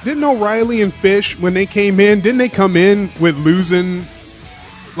O'Reilly and Fish, when they came in, didn't they come in with losing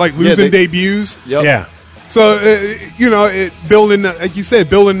debuts? Yep. Yeah. So building, like you said,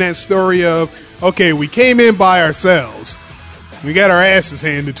 building that story of, okay, we came in by ourselves, we got our asses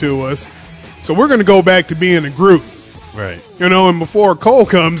handed to us, so we're going to go back to being a group. Right. And before Cole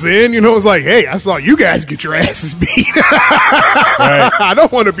comes in, it's like, hey, I saw you guys get your asses beat. Right. I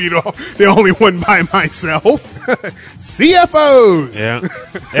don't want to be the only one by myself. CFOs. Yeah.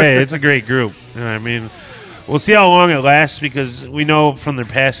 Hey, it's a great group. I mean, we'll see how long it lasts, because we know from their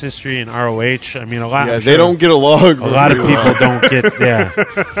past history in ROH. I mean, They don't get along. A lot of people don't get. Yeah,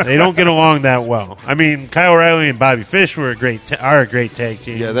 they don't get along that well. I mean, Kyle O'Reilly and Bobby Fish are a great tag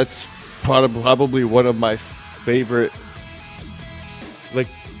team. Yeah, that's probably one of my favorite. Like,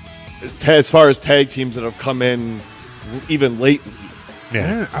 as far as tag teams that have come in, even lately.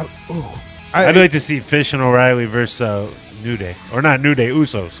 Yeah. I'd I'd like to see Fish and O'Reilly versus New Day, or not New Day,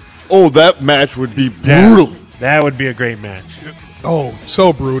 Usos. Oh, that match would be brutal. That would be a great match. Oh,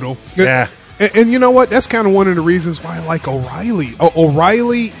 so brutal. Yeah. And you know what? That's kind of one of the reasons why I like O'Reilly.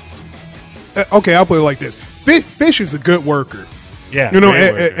 O'Reilly, okay, I'll put it like this. Fish is a good worker. Yeah. You know,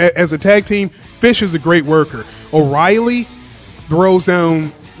 great worker. as a tag team, Fish is a great worker. O'Reilly throws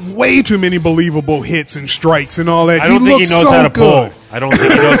down way too many believable hits and strikes and all that. I don't think he knows how to pull. Good. I don't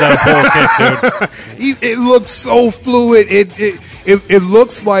think he knows how to pull a kick, dude. It looks so fluid. It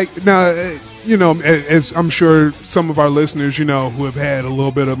looks like now. As I'm sure some of our listeners, who have had a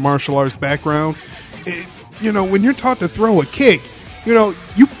little bit of martial arts background, when you're taught to throw a kick,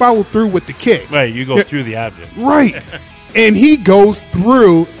 you follow through with the kick. Right, you go through the object. Right. And he goes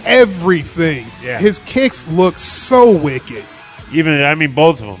through everything. Yeah. His kicks look so wicked.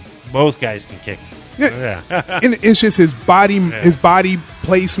 Both of them. Both guys can kick. Yeah. And it's just his body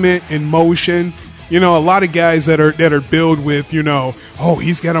placement and motion. A lot of guys that are billed with,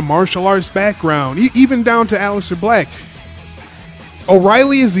 he's got a martial arts background, even down to Aleister Black.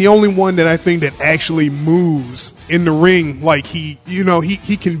 O'Reilly is the only one that I think that actually moves in the ring like he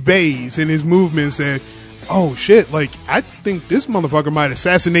conveys in his movements that, oh shit, like I think this motherfucker might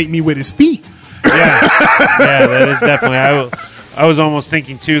assassinate me with his feet. Yeah, that is definitely. I was almost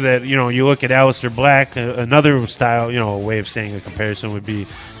thinking, too, that, you look at Aleister Black, another style, a way of saying a comparison would be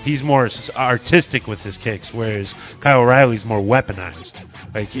he's more artistic with his kicks, whereas Kyle O'Reilly's more weaponized.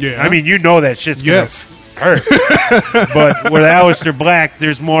 Like, Yeah. I mean, that shit's going to hurt. But with Aleister Black,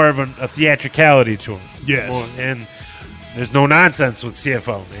 there's more of a theatricality to him. Yes. And there's no nonsense with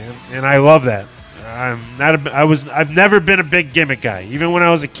CFO, man. And I love that. I've never been a big gimmick guy. Even when I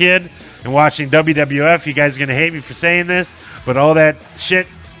was a kid and watching WWF, you guys are going to hate me for saying this, but all that shit,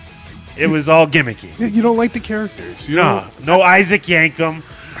 it was all gimmicky. Yeah, you don't like the characters. No Isaac Yankem.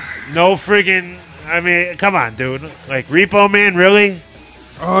 No friggin', I mean, come on, dude. Like, Repo Man, really?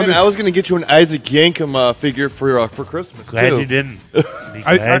 Oh, Man, I was going to get you an Isaac Yankem figure for Christmas. Glad too. you didn't.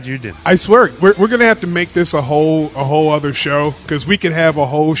 Glad you didn't. I swear, we're going to have to make this a whole other show, because we could have a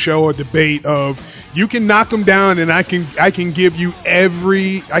whole show, a debate of you can knock them down, and I can give you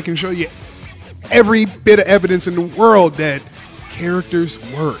I can show you every bit of evidence in the world that characters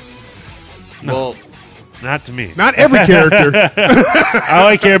work. No. Not to me. Not every character. All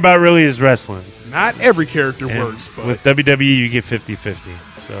I care about really is wrestling. Not every character And works, but with WWE, you get 50-50.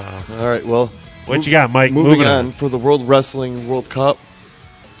 So, All right, well. what you got, Mike? Moving on for the World Wrestling World Cup,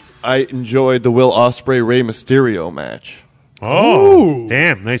 I enjoyed the Will Ospreay Rey Mysterio match. Oh, Ooh.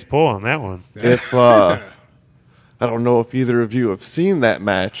 damn. Nice pull on that one. If I don't know if either of you have seen that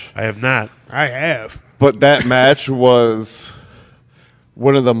match, I have not. I have. but that match was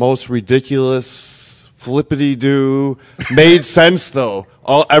one of the most ridiculous, flippity-doo. Made sense, though.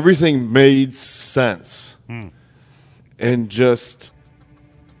 Everything made sense. And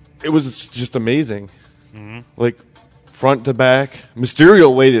it was just amazing. Like, front to back.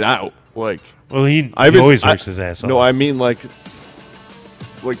 Mysterio laid it out. Like, Well, he always works his ass off. No, I mean, like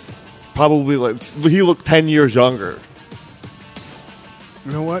probably, like, he looked 10 years younger.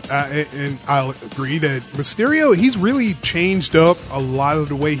 You know what? And I'll agree that Mysterio, he's really changed up a lot of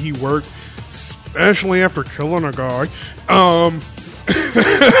the way he works, especially after killing a guy.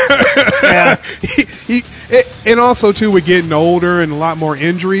 Yeah. he and also too with getting older and a lot more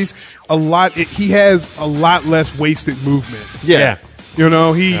injuries, he has a lot less wasted movement. Yeah. You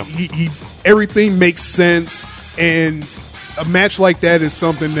know, he everything makes sense, and a match like that is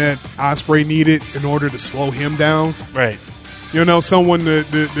something that Ospreay needed in order to slow him down. Right. You know, someone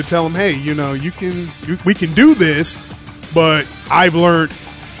to tell him, hey, you know, we can do this, but I've learned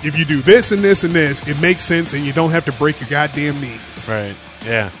if you do this and this and this, it makes sense, and you don't have to break your goddamn knee. Right.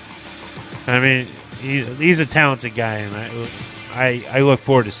 Yeah. I mean, he's a talented guy, and I look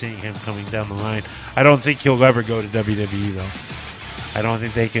forward to seeing him coming down the line. I don't think he'll ever go to WWE, though. I don't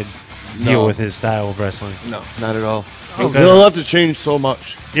think they could deal with his style of wrestling. No, not at all. Because- He'll have to change so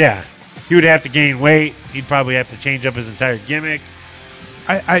much. Yeah. He would have to gain weight. He'd probably have to change up his entire gimmick.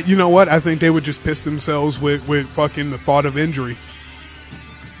 You know what? I think they would just piss themselves with fucking the thought of injury.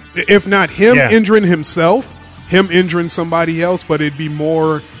 If not him injuring himself, him injuring somebody else, but it'd be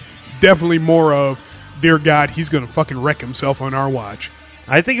definitely more of, dear God, he's going to fucking wreck himself on our watch.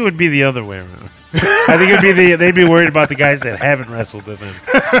 I think it would be the other way around. I think it'd be they'd be worried about the guys that haven't wrestled with him,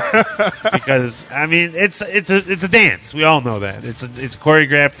 because I mean it's a dance. We all know that it's a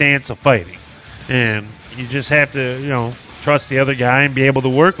choreographed dance of fighting, and you just have to trust the other guy and be able to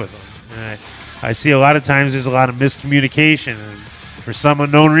work with him. And I see a lot of times there's a lot of miscommunication, and for some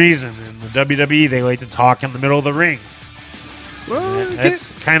unknown reason in the WWE they like to talk in the middle of the ring. Well,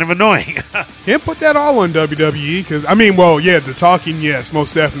 That's kind of annoying. can't put that all on WWE because the talking, yes,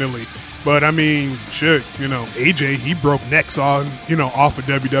 most definitely. But I mean, shit, AJ, he broke necks off of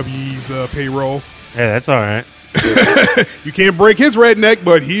WWE's payroll. Yeah, that's all right. You can't break his red neck,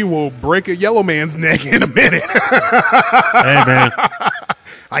 but he will break a yellow man's neck in a minute. Hey man,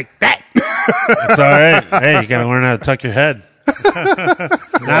 Like that. it's all right. Hey, you gotta learn how to tuck your head.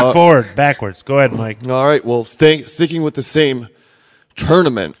 Not forward, backwards. Go ahead, Mike. All right. Well, sticking with the same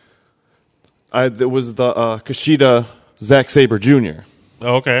tournament, there was the Kushida Zack Sabre Jr.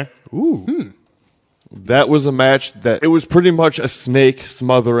 Okay. Ooh. That was a match that it was pretty much a snake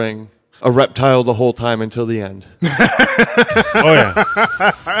smothering a reptile the whole time until the end. Oh yeah.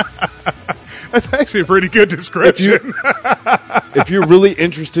 That's actually a pretty good description. If you're really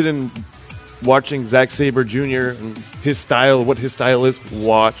interested in watching Zack Sabre Jr. and his style, what his style is,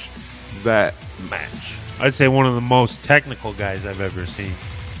 watch that match. I'd say one of the most technical guys I've ever seen.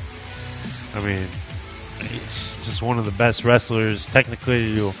 I mean, he's just one of the best wrestlers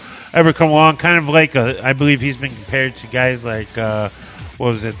technically to ever come along. Kind of like I believe he's been compared to guys like what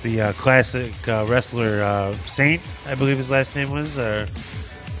was it? The classic wrestler Saint, I believe his last name was.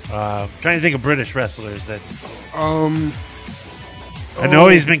 Trying to think of British wrestlers that. I know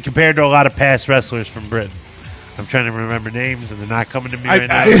he's been compared to a lot of past wrestlers from Britain. I'm trying to remember names, and they're not coming to me right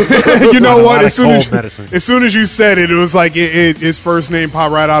now. You know A what? lot As of soon cold as, medicine. as soon as you said it, it was like his first name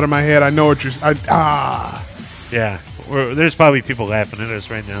popped right out of my head. I know what you're. Yeah, there's probably people laughing at us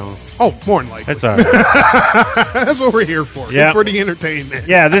right now. Oh, more than likely. That's all right. That's what we're here for. Yep. It's for the entertainment.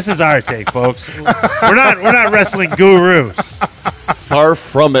 Yeah, this is our take, folks. We're not wrestling gurus. Far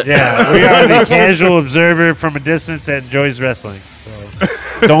from it. Yeah, we are the casual observer from a distance that enjoys wrestling.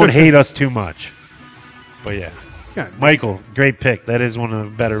 So don't hate us too much. But yeah. Yeah. Michael, great pick. That is one of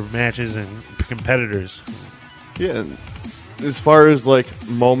the better matches and competitors. Yeah, and as far as like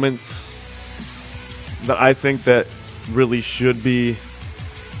moments that I think that really should be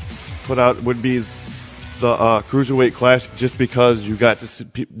put out would be the Cruiserweight Classic, just because you got to see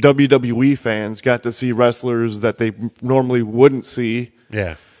WWE fans got to see wrestlers that they normally wouldn't see,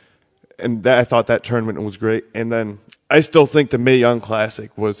 Yeah. and I thought that tournament was great. And then I still think the Mae Young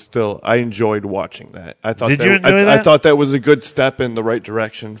Classic was still. I enjoyed watching that. I thought Did that, you enjoy I that? thought that was a good step in the right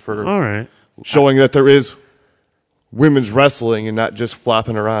direction for All right. showing that there is women's wrestling and not just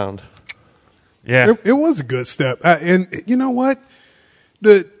flopping around. Yeah. It was a good step, and you know what?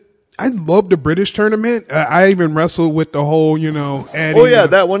 I love the British tournament. I even wrestled with the whole, adding, Oh yeah,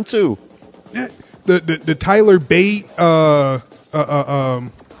 that one too. the Tyler Bate for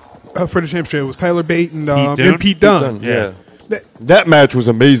the championship. It was Tyler Bate and Pete Dunne. Yeah. That- That match was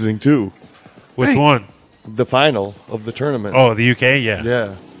amazing too. Which Hey. one? The final of the tournament. Oh, the UK? Yeah.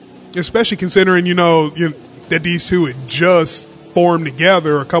 Yeah. Especially considering that these two had just formed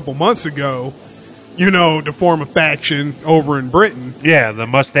together a couple months ago. To form a faction over in Britain. Yeah, the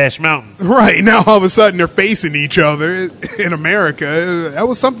Mustache Mountain. Right, now all of a sudden they're facing each other in America. That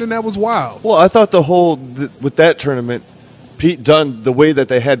was something that was wild. Well, I thought with that tournament, Pete Dunne, the way that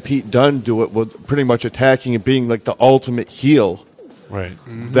they had Pete Dunne do it was pretty much attacking and being like the ultimate heel. Right.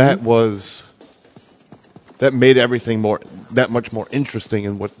 That made everything that much more interesting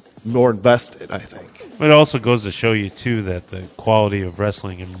and more invested, I think. But it also goes to show you, too, that the quality of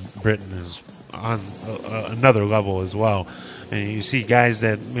wrestling in Britain is on another level as well. And you see guys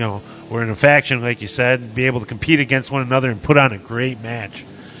that, were in a faction, like you said, be able to compete against one another and put on a great match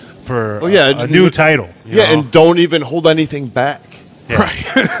for a new title. you know? And don't even hold anything back. Yeah.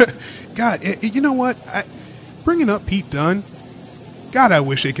 Right. God, you know what? Bringing up Pete Dunne, God, I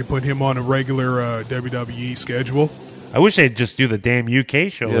wish they could put him on a regular WWE schedule. I wish they'd just do the damn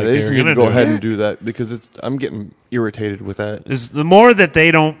UK show. Yeah, like they just were need gonna to go do. ahead and do that because I'm getting irritated with that. The more that they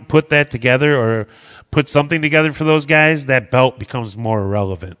don't put that together or put something together for those guys, that belt becomes more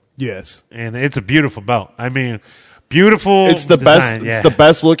irrelevant. Yes. And it's a beautiful belt. I mean, beautiful. It's the design, best. yeah. It's the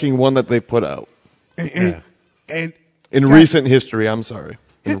best looking one that they put out And in God- recent history. I'm sorry,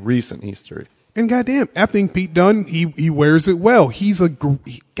 in recent history. And goddamn, I think Pete Dunne, he wears it well. He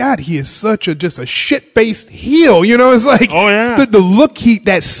is such just a shit-faced heel. It's like, Oh, yeah. the look,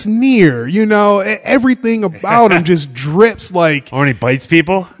 that sneer, everything about him just drips like, Or when he bites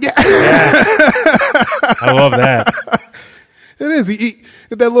people. yeah, I love that. it is. He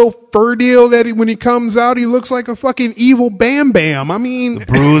that little fur deal that when he comes out, he looks like a fucking evil Bam Bam. I mean,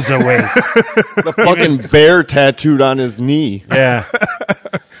 Bruiserweight. The fucking bear tattooed on his knee. Yeah.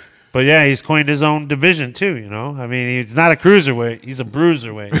 But yeah, he's coined his own division too, I mean, he's not a cruiserweight, he's a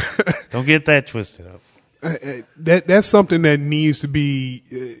bruiserweight. Don't get that twisted up. that's something that needs to be,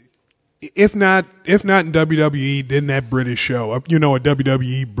 if not in WWE, then that British show, a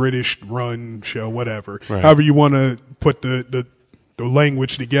WWE British run show, whatever. Right. However you want to put the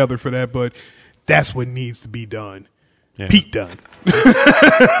language together for that, but that's what needs to be done. Yeah. Pete Dunne.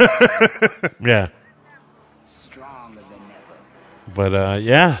 Yeah. But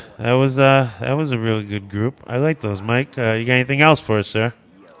yeah, that was a really good group. I like those, Mike. You got anything else for us, sir?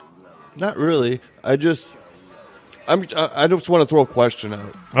 Not really. I just want to throw a question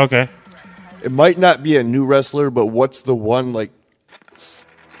out. Okay. It might not be a new wrestler, but what's the one like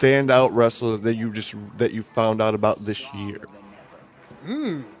standout wrestler that you found out about this year?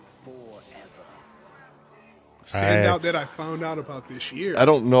 Standout that I found out about this year. I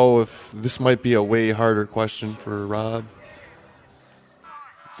don't know if this might be a way harder question for Rob.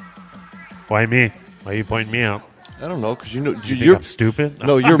 Why me? Why are you pointing me out? I don't know because You think I'm stupid?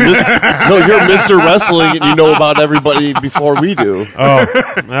 no, you're Mr. Wrestling and you know about everybody before we do. Oh,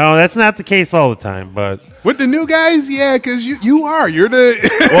 no, that's not the case all the time. But With the new guys, yeah, because you are. You're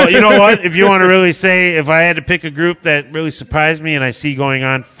the. well, you know what? If you want to really say, if I had to pick a group that really surprised me and I see going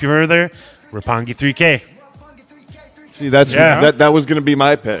on further, Roppongi 3K. See, that's Yeah. that was going to be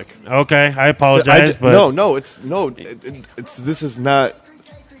my pick. Okay, I apologize, but This is not.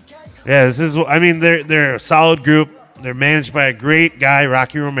 yeah, this is. I mean, they're a solid group. They're managed by a great guy,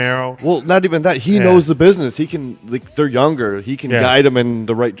 Rocky Romero. Well, not even that. He knows the business. He can. Like, they're younger. He can guide them in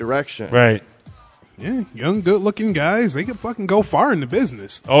the right direction. Right. Yeah, young, good-looking guys. They can fucking go far in the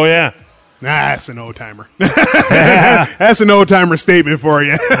business. Oh, yeah. Nah, that's an old-timer. That's an old-timer statement for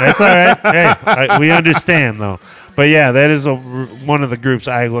you. That's all right. Hey, we understand, though. But, yeah, that is one of the groups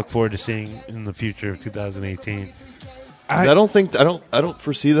I look forward to seeing in the future of 2018. I don't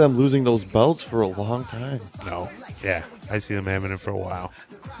foresee them losing those belts for a long time. No. Yeah, I see them having it for a while.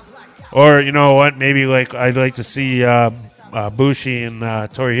 Or, you know what, maybe like I'd like to see Bushi and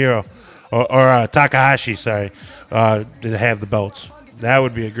Torihiro, or Takahashi, sorry, to have the belts. That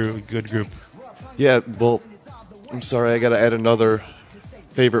would be a good group. Yeah, well, I'm sorry, I got to add another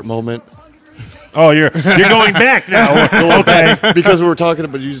favorite moment. Oh, you're going back now. Okay. Because we were talking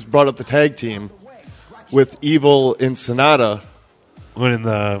about, you just brought up the tag team with Evil and Sonata Winning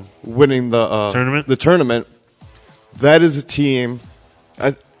the tournament. tournament? The tournament. That is a team.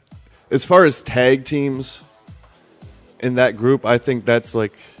 As far as tag teams in that group, I think that's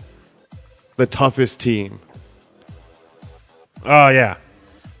like the toughest team. Oh, yeah.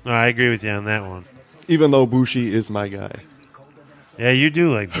 No, I agree with you on that one. Even though Bushi is my guy. Yeah, you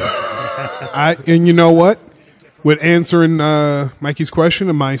do like that. And you know what? With answering Mikey's question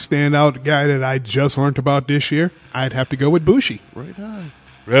of my standout guy that I just learned about this year, I'd have to go with Bushi. Right on.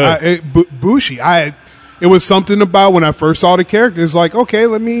 Really? Bushi. It was something about when I first saw the character. It's like, okay,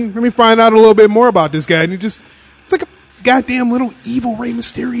 let me find out a little bit more about this guy. And it's like a goddamn little evil Rey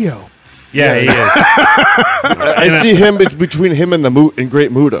Mysterio. Yeah, he is. I see him between him and and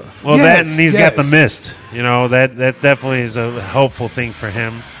Great Muta. Well, Yes, that and he's got yes. the mist. You know, that definitely is a helpful thing for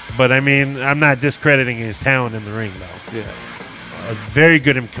him. But, I mean, I'm not discrediting his talent in the ring, though. Yeah. A very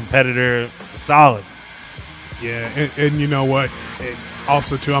good competitor, solid. Yeah, and you know what? And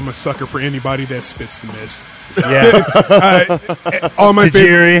also, too, I'm a sucker for anybody that spits the mist. Yeah. All my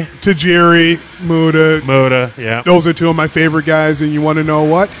Tajiri. favorite Tajiri, Muta, yeah. Those are two of my favorite guys, and you want to know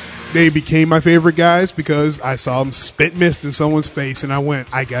what? They became my favorite guys because I saw them spit mist in someone's face, and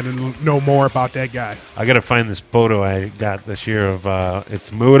I got to know more about that guy. I got to find this photo I got this year of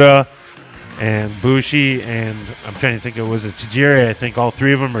it's Muta and Bushi, and I'm trying to think it was a Tajiri. I think all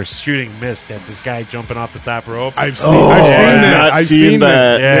three of them are shooting mist at this guy jumping off the top rope. I've seen that. I've seen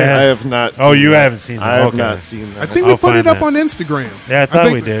that. Yeah. I have not seen Oh, you that. haven't seen that. I have Okay. not seen that. I think I'll we put it find up that. on Instagram. Yeah, I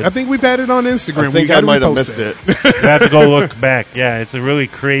thought we did. I think we've had it on Instagram. I think We I gotta might have repost missed that. it. You have to go look back. Yeah, it's a really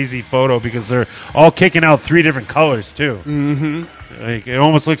crazy photo because they're all kicking out three different colors, too. Mm-hmm. Like, it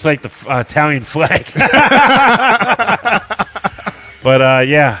almost looks like the Italian flag. But,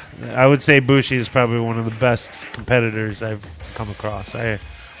 yeah, I would say Bushi is probably one of the best competitors I've come across. I'm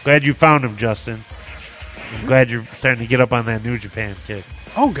glad you found him, Justin. I'm glad you're starting to get up on that New Japan kick.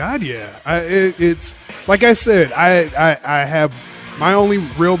 Oh God, yeah. It's like I said. I have my only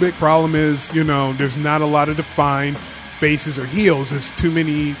real big problem is there's not a lot of defined faces or heels. There's too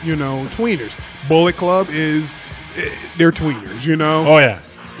many tweeners. Bullet Club they're tweeners. Oh, yeah.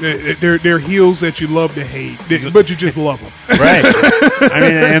 They're heels that you love to hate, but you just love them. Right. I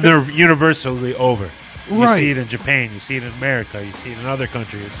mean, and they're universally over. You Right. see it in Japan. You see it in America. You see it in other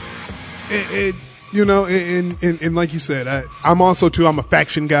countries. And like you said, I'm also too. I'm a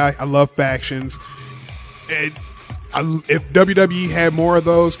faction guy. I love factions. If WWE had more of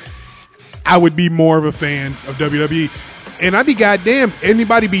those, I would be more of a fan of WWE. And I'd be goddamn.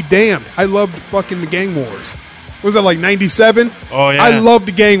 Anybody be damned. I loved fucking the Gang Wars. Was that like 97? Oh, yeah. I loved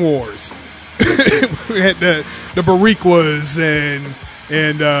the Gang Wars. We had the Bariquas and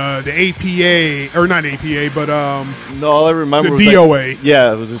the APA, or not APA, but No, all I remember the was DOA.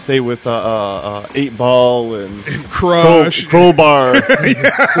 yeah, it was to say with 8 Ball and Crush. Crowbar.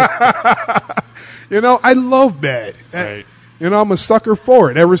 I love that. Right. I'm a sucker for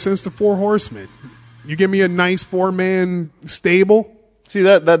it ever since the Four Horsemen. You give me a nice 4-man stable. See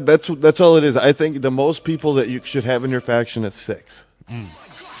that's all it is. I think the most people that you should have in your faction is 6.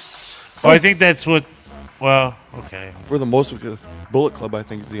 Well, I think that's what. Well, okay. For the most, because Bullet Club I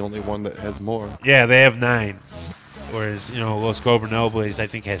think is the only one that has more. Yeah, they have 9. Whereas, Los Gobernables, I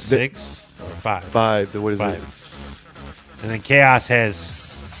think, has 6 or 5. 5. What is 5. it? And then Chaos has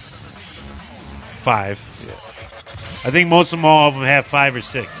 5. Yeah. I think most of them, all of them have 5 or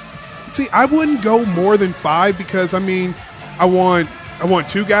 6. See, I wouldn't go more than 5 because, I want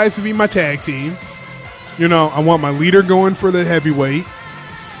 2 guys to be my tag team. I want my leader going for the heavyweight.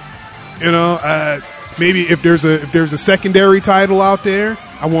 Maybe if there's a secondary title out there,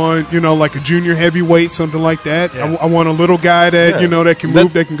 I want like a junior heavyweight, something like that. Yeah. I want a little guy that Yeah. that can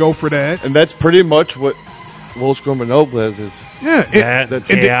move, that can go for that. And that's pretty much what Wolfsgren and Nobles is Yeah, That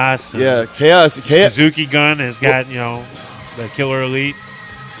Chaos. and chaos. Suzuki Gun has got, the Killer Elite.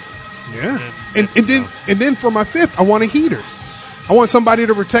 yeah. And then for my 5th, I want a heater. I want somebody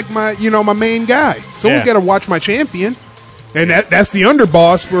to protect my my main guy. Someone's Yeah. got to watch my champion, and that's the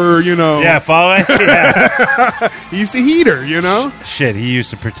underboss for Yeah, follow it? Yeah. He's the heater. Shit, he used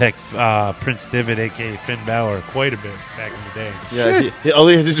to protect Prince Devitt, a.k.a. Finn Balor, quite a bit back in the day. Yeah, he all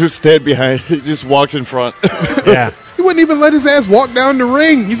he had to do was stand behind. He just walked in front. Yeah. He wouldn't even let his ass walk down the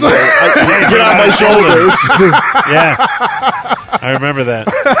ring. He's like, Get on my shoulders. Yeah. I remember that.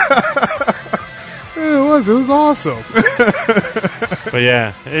 it was awesome. But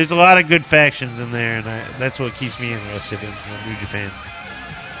yeah, there's a lot of good factions in there, and that's what keeps me interested in New Japan.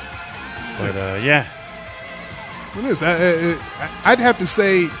 But yeah. It is. I'd have to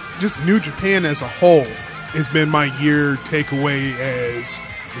say, just New Japan as a whole has been my year takeaway as.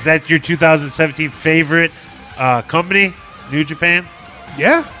 Is that your 2017 favorite company, New Japan?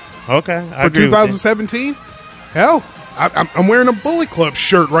 Yeah. Okay. I For agree with you. 2017? Hell, I'm wearing a Bullet Club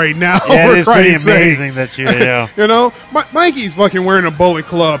shirt right now. Yeah, for it is pretty Christ's sake. amazing that Mikey's fucking wearing a Bullet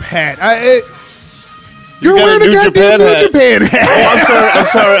Club hat. You're got a wearing a New goddamn Japan New hat. Japan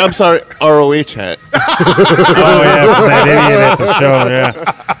hat. I'm sorry. ROH hat. Oh, yeah, from that idiot at the show, yeah.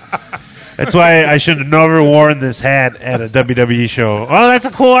 That's why I should have never worn this hat at a WWE show. Oh, that's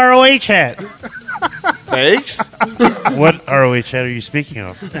a cool ROH hat. Thanks. What ROH hat are you speaking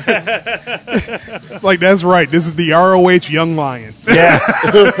of? Like, that's right. This is the ROH Young Lion. Yeah.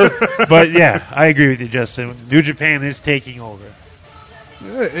 But, yeah, I agree with you, Justin. New Japan is taking over.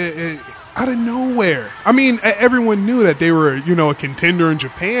 Out of nowhere. I mean, everyone knew that they were, a contender in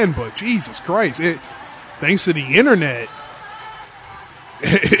Japan, but Jesus Christ, thanks to the internet,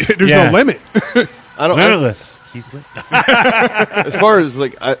 there's Yeah. no limit. Limitless. Keith Lee. As far as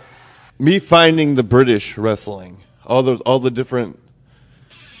me finding the British wrestling, all the different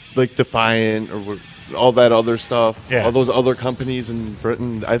Defiant or all that other stuff, Yeah. all those other companies in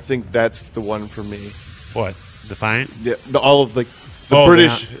Britain, I think that's the one for me. What? Defiant? Yeah, all of the Oh,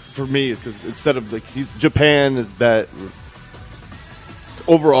 British yeah. for me, because instead of Japan is that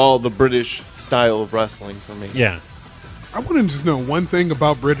overall the British style of wrestling for me. Yeah. I want to just know one thing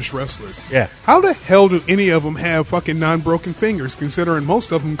about British wrestlers. Yeah. How the hell do any of them have fucking non-broken fingers, considering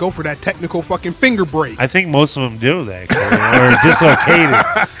most of them go for that technical fucking finger break? I think most of them do, actually. Or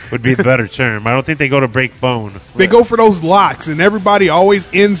dislocated would be the better term. I don't think they go to break bone. They go for those locks, and everybody always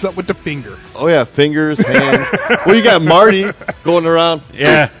ends up with the finger. Oh yeah, fingers, hands. Well, you got Marty going around.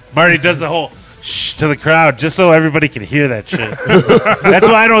 Yeah. Marty does the whole shh to the crowd just so everybody can hear that shit. That's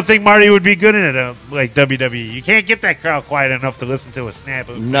why I don't think Marty would be good in it, like WWE. You can't get that crowd quiet enough to listen to a snap.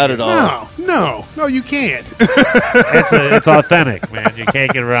 Not at all. No, you can't. It's authentic, man. You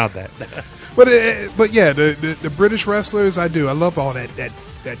can't get around that. But yeah, the British wrestlers, I do. I love all that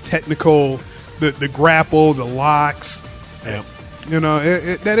technical, the grapple, the locks. Yeah.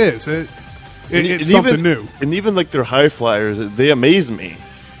 It's something new. And even their high flyers, they amaze me.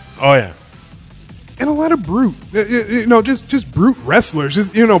 Oh, yeah. And a lot of brute, just brute wrestlers,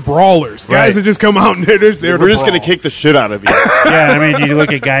 just brawlers, guys Right. that just come out and they're there. We're just gonna kick the shit out of you. Yeah, I mean, you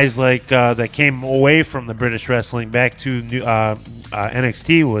look at guys like that came away from the British wrestling back to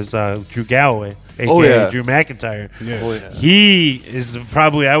NXT was Drew Galloway, a.k.a. Oh, yeah. Drew McIntyre. Yes. Oh, yeah. He is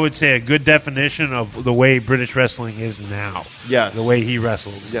probably, I would say, a good definition of the way British wrestling is now. Yes. The way he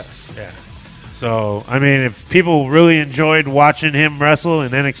wrestled. Yes. Yeah. So, I mean, if people really enjoyed watching him wrestle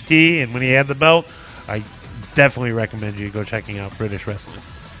in NXT and when he had the belt, I definitely recommend you go checking out British wrestling.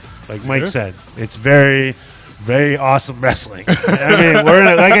 Like Mike said, it's very, very awesome wrestling. I mean,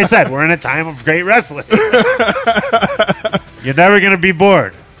 like I said, we're in a time of great wrestling. You're never going to be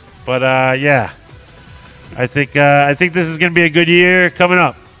bored. But, yeah, I think this is going to be a good year coming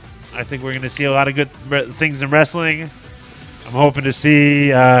up. I think we're going to see a lot of good things in wrestling. I'm hoping to see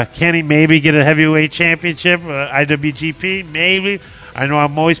Kenny maybe get a heavyweight championship, IWGP, maybe. I know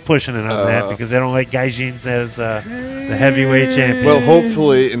I'm always pushing it on that because I don't like Gaijins as the heavyweight champion. Well,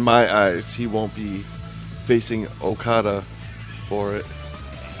 hopefully, in my eyes, he won't be facing Okada for it.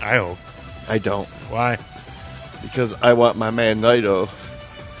 I hope. I don't, Why? because I want my man Naito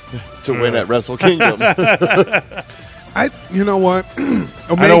to win at Wrestle Kingdom. You know what? Omega,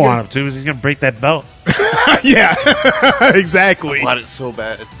 I don't want him to because he's going to break that belt. Yeah, exactly. I want it so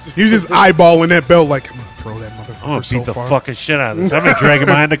bad. He was just eyeballing that belt like, I'm gonna throw that I'm motherfucker going to so beat the far. fucking shit out of this. I'm going to drag him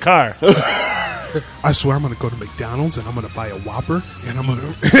behind the car. I swear I'm gonna go to McDonald's and I'm gonna buy a Whopper and I'm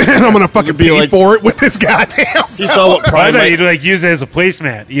gonna fucking be pay like- for it with this goddamn. He saw what I Prime thought you'd use it as a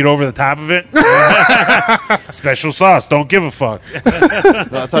placemat. Eat over the top of it. Special sauce. Don't give a fuck. No,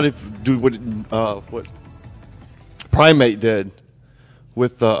 I thought if dude what Primate did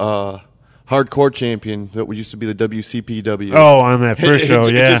with the hardcore champion that used to be the WCPW. Oh, on that first show,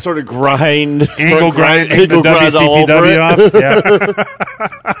 It yeah. just sort of grinding Angle the WCPW off. Yeah.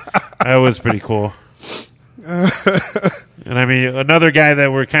 That was pretty cool. And I mean, another guy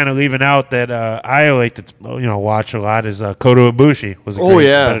that we're kind of leaving out that I like to watch a lot is Kota Ibushi. Was a great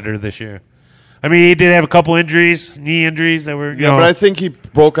competitor this year. I mean, he did have a couple injuries, knee injuries that were but I think he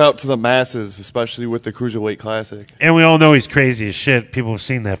broke out to the masses, especially with the Cruiserweight Classic. And we all know he's crazy as shit. People have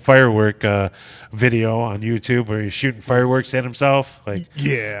seen that firework video on YouTube where he's shooting fireworks at himself, like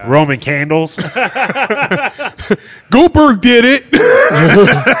Roman candles. Goldberg did it.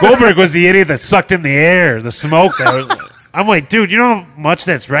 Goldberg was the idiot that sucked in the air, the smoke. I'm like, dude, you know how much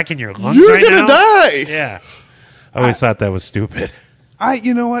that's wrecking your lungs You're right now? gonna die. Yeah. I always thought that was stupid.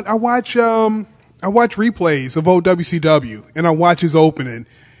 You know what? I watch replays of old WCW, and I watch his opening,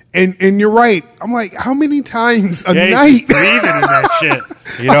 and you're right. I'm like, how many times a night? He's breathing in that shit.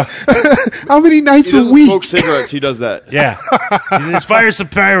 You know, how many nights He a doesn't week? smoke cigarettes. He does that. yeah. He just fires some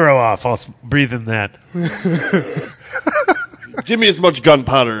pyro off. I'll breathe in that. Give me as much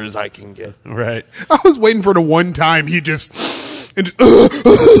gunpowder as I can get. Right. I was waiting for the one time he just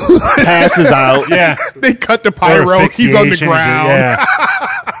Passes out. Yeah. They cut the Or pyro. He's on the asphyxiation, ground. Yeah.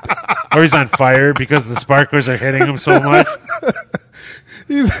 Or he's on fire because the sparklers are hitting him so much.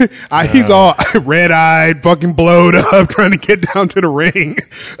 He's all red-eyed, fucking blowed up, trying to get down to the ring.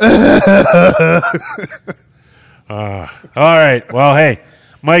 All right. Well, hey,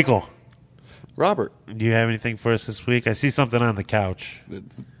 Michael, Robert, do you have anything for us this week? I see something on the couch.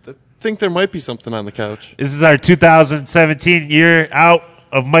 I think there might be something on the couch. This is our 2017 year out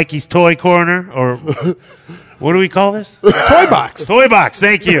of Mikey's Toy Corner, or what do we call this? Toy box. Toy box.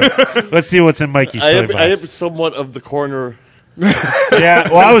 Thank you. Let's see what's in Mikey's toy box. I have somewhat of the corner. Yeah,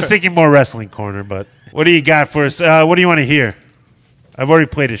 well, I was thinking more wrestling corner, but what do you got for us? What do you want to hear? I've already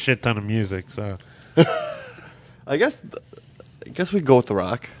played a shit ton of music, so. I guess we go with The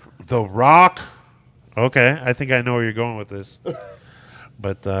Rock. The Rock? Okay, I think I know where you're going with this.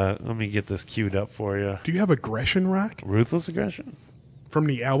 But let me get this queued up for you. Do you have Aggression Rock Ruthless Aggression? from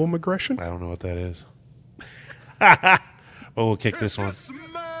the album Aggression? I don't know what that is. But we'll kick this one.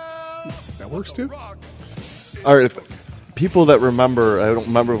 That works too. All right, if people that remember, I don't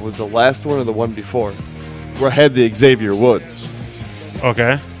remember if it was the last one or the one before, where I had the Xavier Woods.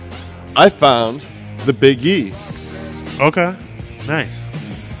 Okay. I found the Big E Okay. Nice.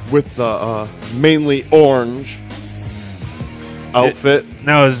 with the mainly orange outfit.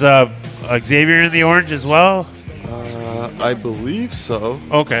 Now, is Xavier in the orange as well? I believe so.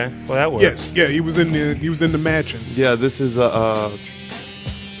 Okay. Well, that works. Yes, yeah, he was in the matching. Yeah, this is I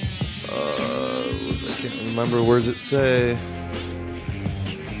can't remember. Where does it say?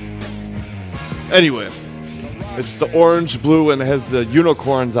 Anyway, it's the orange, blue, and it has the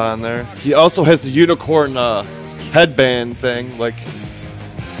unicorns on there. He also has the unicorn headband thing, like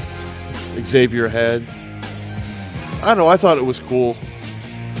Xavier had. I don't know. I thought it was cool.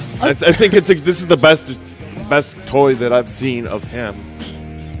 I think this is the best toy that I've seen of him,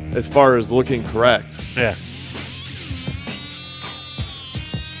 as far as looking correct. Yeah.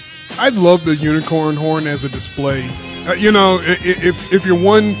 I'd love the unicorn horn as a display. If you're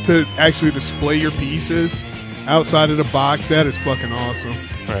one to actually display your pieces outside of the box, that is fucking awesome.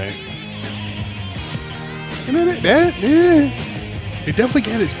 Right. And then they definitely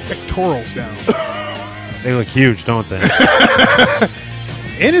got his pectorals down They look huge, don't they?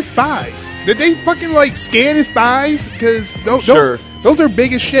 and his thighs. Did they fucking scan his thighs? Because Sure. those are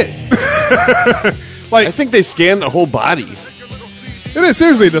big as shit. I think they scanned the whole body. It is,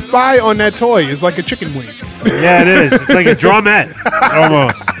 seriously, the thigh on that toy is like a chicken wing. Yeah, it is. It's like a drumette,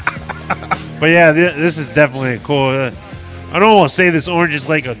 almost. But yeah, this is definitely cool. I don't want to say this orange is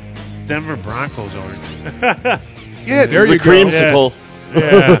like a Denver Broncos orange. Yeah, there The you go. creamsicle.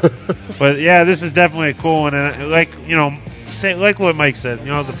 Yeah, but yeah, this is definitely cool. And like what Mike said,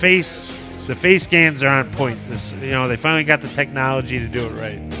 the face scans are on point. They finally got the technology to do it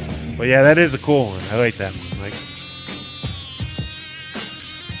right. But yeah, that is a cool one. I like that one.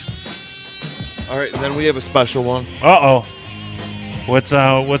 All right, and then we have a special one. Uh-oh.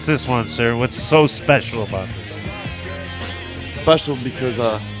 What's this one, sir? What's so special about this? Special because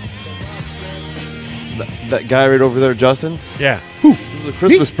that guy right over there, Justin, Yeah. this is a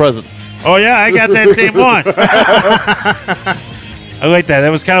Christmas present. Oh, yeah, I got that same one. I like that. That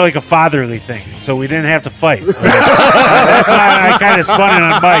was kind of like a fatherly thing, so we didn't have to fight. Right? That's why I kind of spun it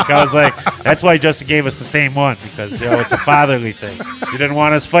on Mike. I was like, that's why Justin gave us the same one, because it's a fatherly thing. He didn't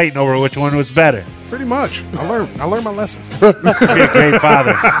want us fighting over which one was better. Pretty much. I learned my lessons. Be a great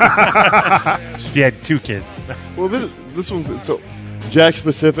father. If you had two kids. Well, this one's so Jack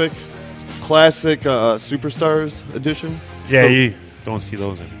Specific Classic Superstars Edition. Yeah, So- you don't see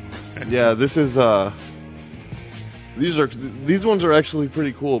those anymore. Yeah, this is these ones are actually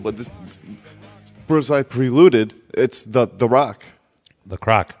pretty cool, but this, as I preluded, it's the Rock The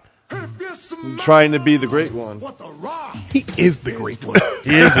Croc. trying to be the great one. He is the great one.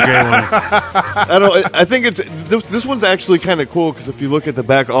 He is a great one. I think it's this one's actually kind of cool because if you look at the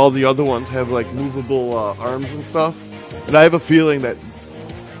back, all the other ones have like movable arms and stuff, and I have a feeling that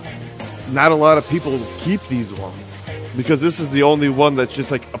not a lot of people keep these ones because this is the only one that's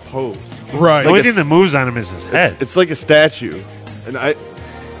just like a pose. Right. The only thing that moves on him is his head. It's like a statue, and I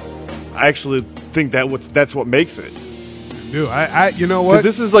actually think that's what makes it. Dude, you know Because what?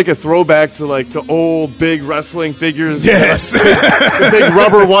 this is like a throwback to like the old big wrestling figures. Yes. The big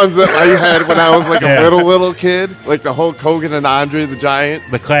rubber ones that I had when I was like Yeah. a little kid, like the Hulk Hogan and Andre the Giant.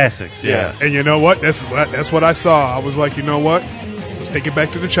 The classics, yeah. And you know what? That's what I saw. I was like, you know what? Let's take it back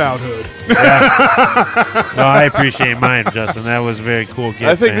to the childhood. No, I appreciate mine, Justin. That was a very cool gift,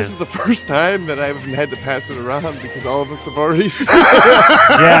 I think man. this is the first time that I haven't had to pass it around because all of us have already seen it.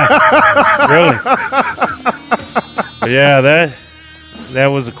 Yeah, really. But yeah, that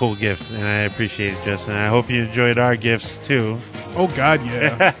was a cool gift, and I appreciate it, Justin. I hope you enjoyed our gifts too. Oh God,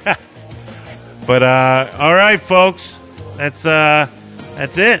 yeah. But all right, folks, that's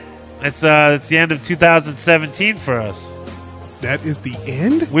it. It's the end of 2017 for us. That is the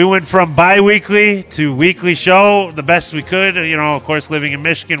end. We went from bi-weekly to weekly show the best we could. You know, of course, living in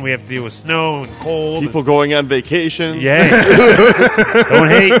Michigan, we have to deal with snow and cold. People going on vacation. Yeah. Don't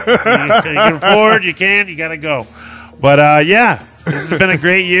hate. You can afford, you can, you got to go. But, yeah, this has been a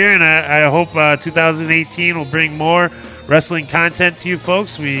great year, and I hope 2018 will bring more wrestling content to you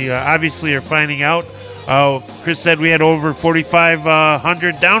folks. We obviously are finding out. Chris said we had over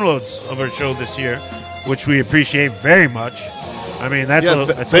 4,500 downloads of our show this year, which we appreciate very much. I mean, that's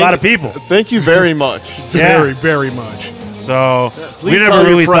a lot of people. Thank you very much. Yeah. Very, very much. So we please tell never your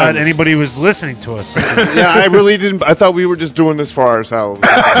really thought friends. anybody was listening to us. Yeah, I really didn't. I thought we were just doing this for ourselves.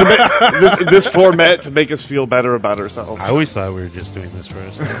 this format to make us feel better about ourselves. I always thought we were just doing this for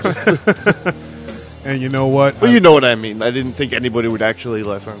ourselves. And you know what? Well, you know what I mean. I didn't think anybody would actually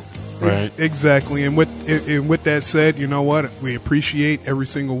listen. Right. Exactly. And with that said, you know what? We appreciate every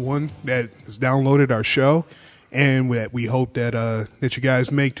single one that has downloaded our show, and that we hope that that you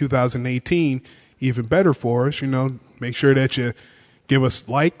guys make 2018 even better for us. You know, make sure that you give us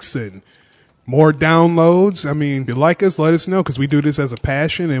likes and more downloads. I mean, if you like us, let us know, because we do this as a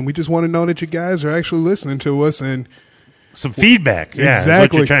passion, and we just want to know that you guys are actually listening to us. And Some feedback. Yeah, exactly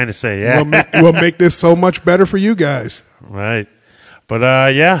is what you're trying to say. Yeah. we'll make this so much better for you guys. Right.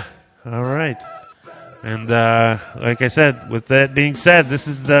 But, yeah. All right. And like I said, with that being said, this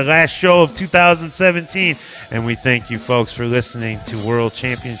is the last show of 2017. And we thank you folks for listening to World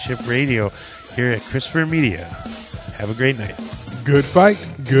Championship Radio here at Christopher Media. Have a great night. Good fight.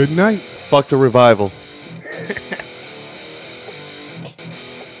 Good night. Fuck the revival.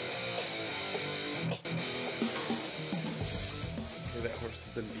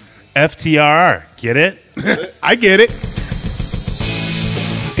 FTRR. Get it? I get it.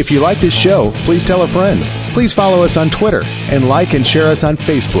 If you like this show, please tell a friend. Please follow us on Twitter and like and share us on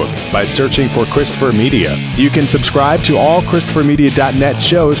Facebook by searching for Christopher Media. You can subscribe to all ChristopherMedia.net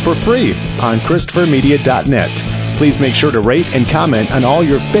shows for free on ChristopherMedia.net. Please make sure to rate and comment on all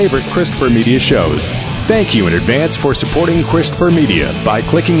your favorite Christopher Media shows. Thank you in advance for supporting Christopher Media by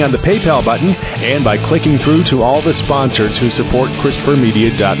clicking on the PayPal button and by clicking through to all the sponsors who support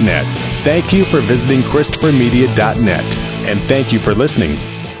ChristopherMedia.net. Thank you for visiting ChristopherMedia.net, and thank you for listening.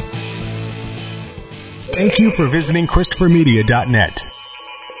 Thank you for visiting ChristopherMedia.net.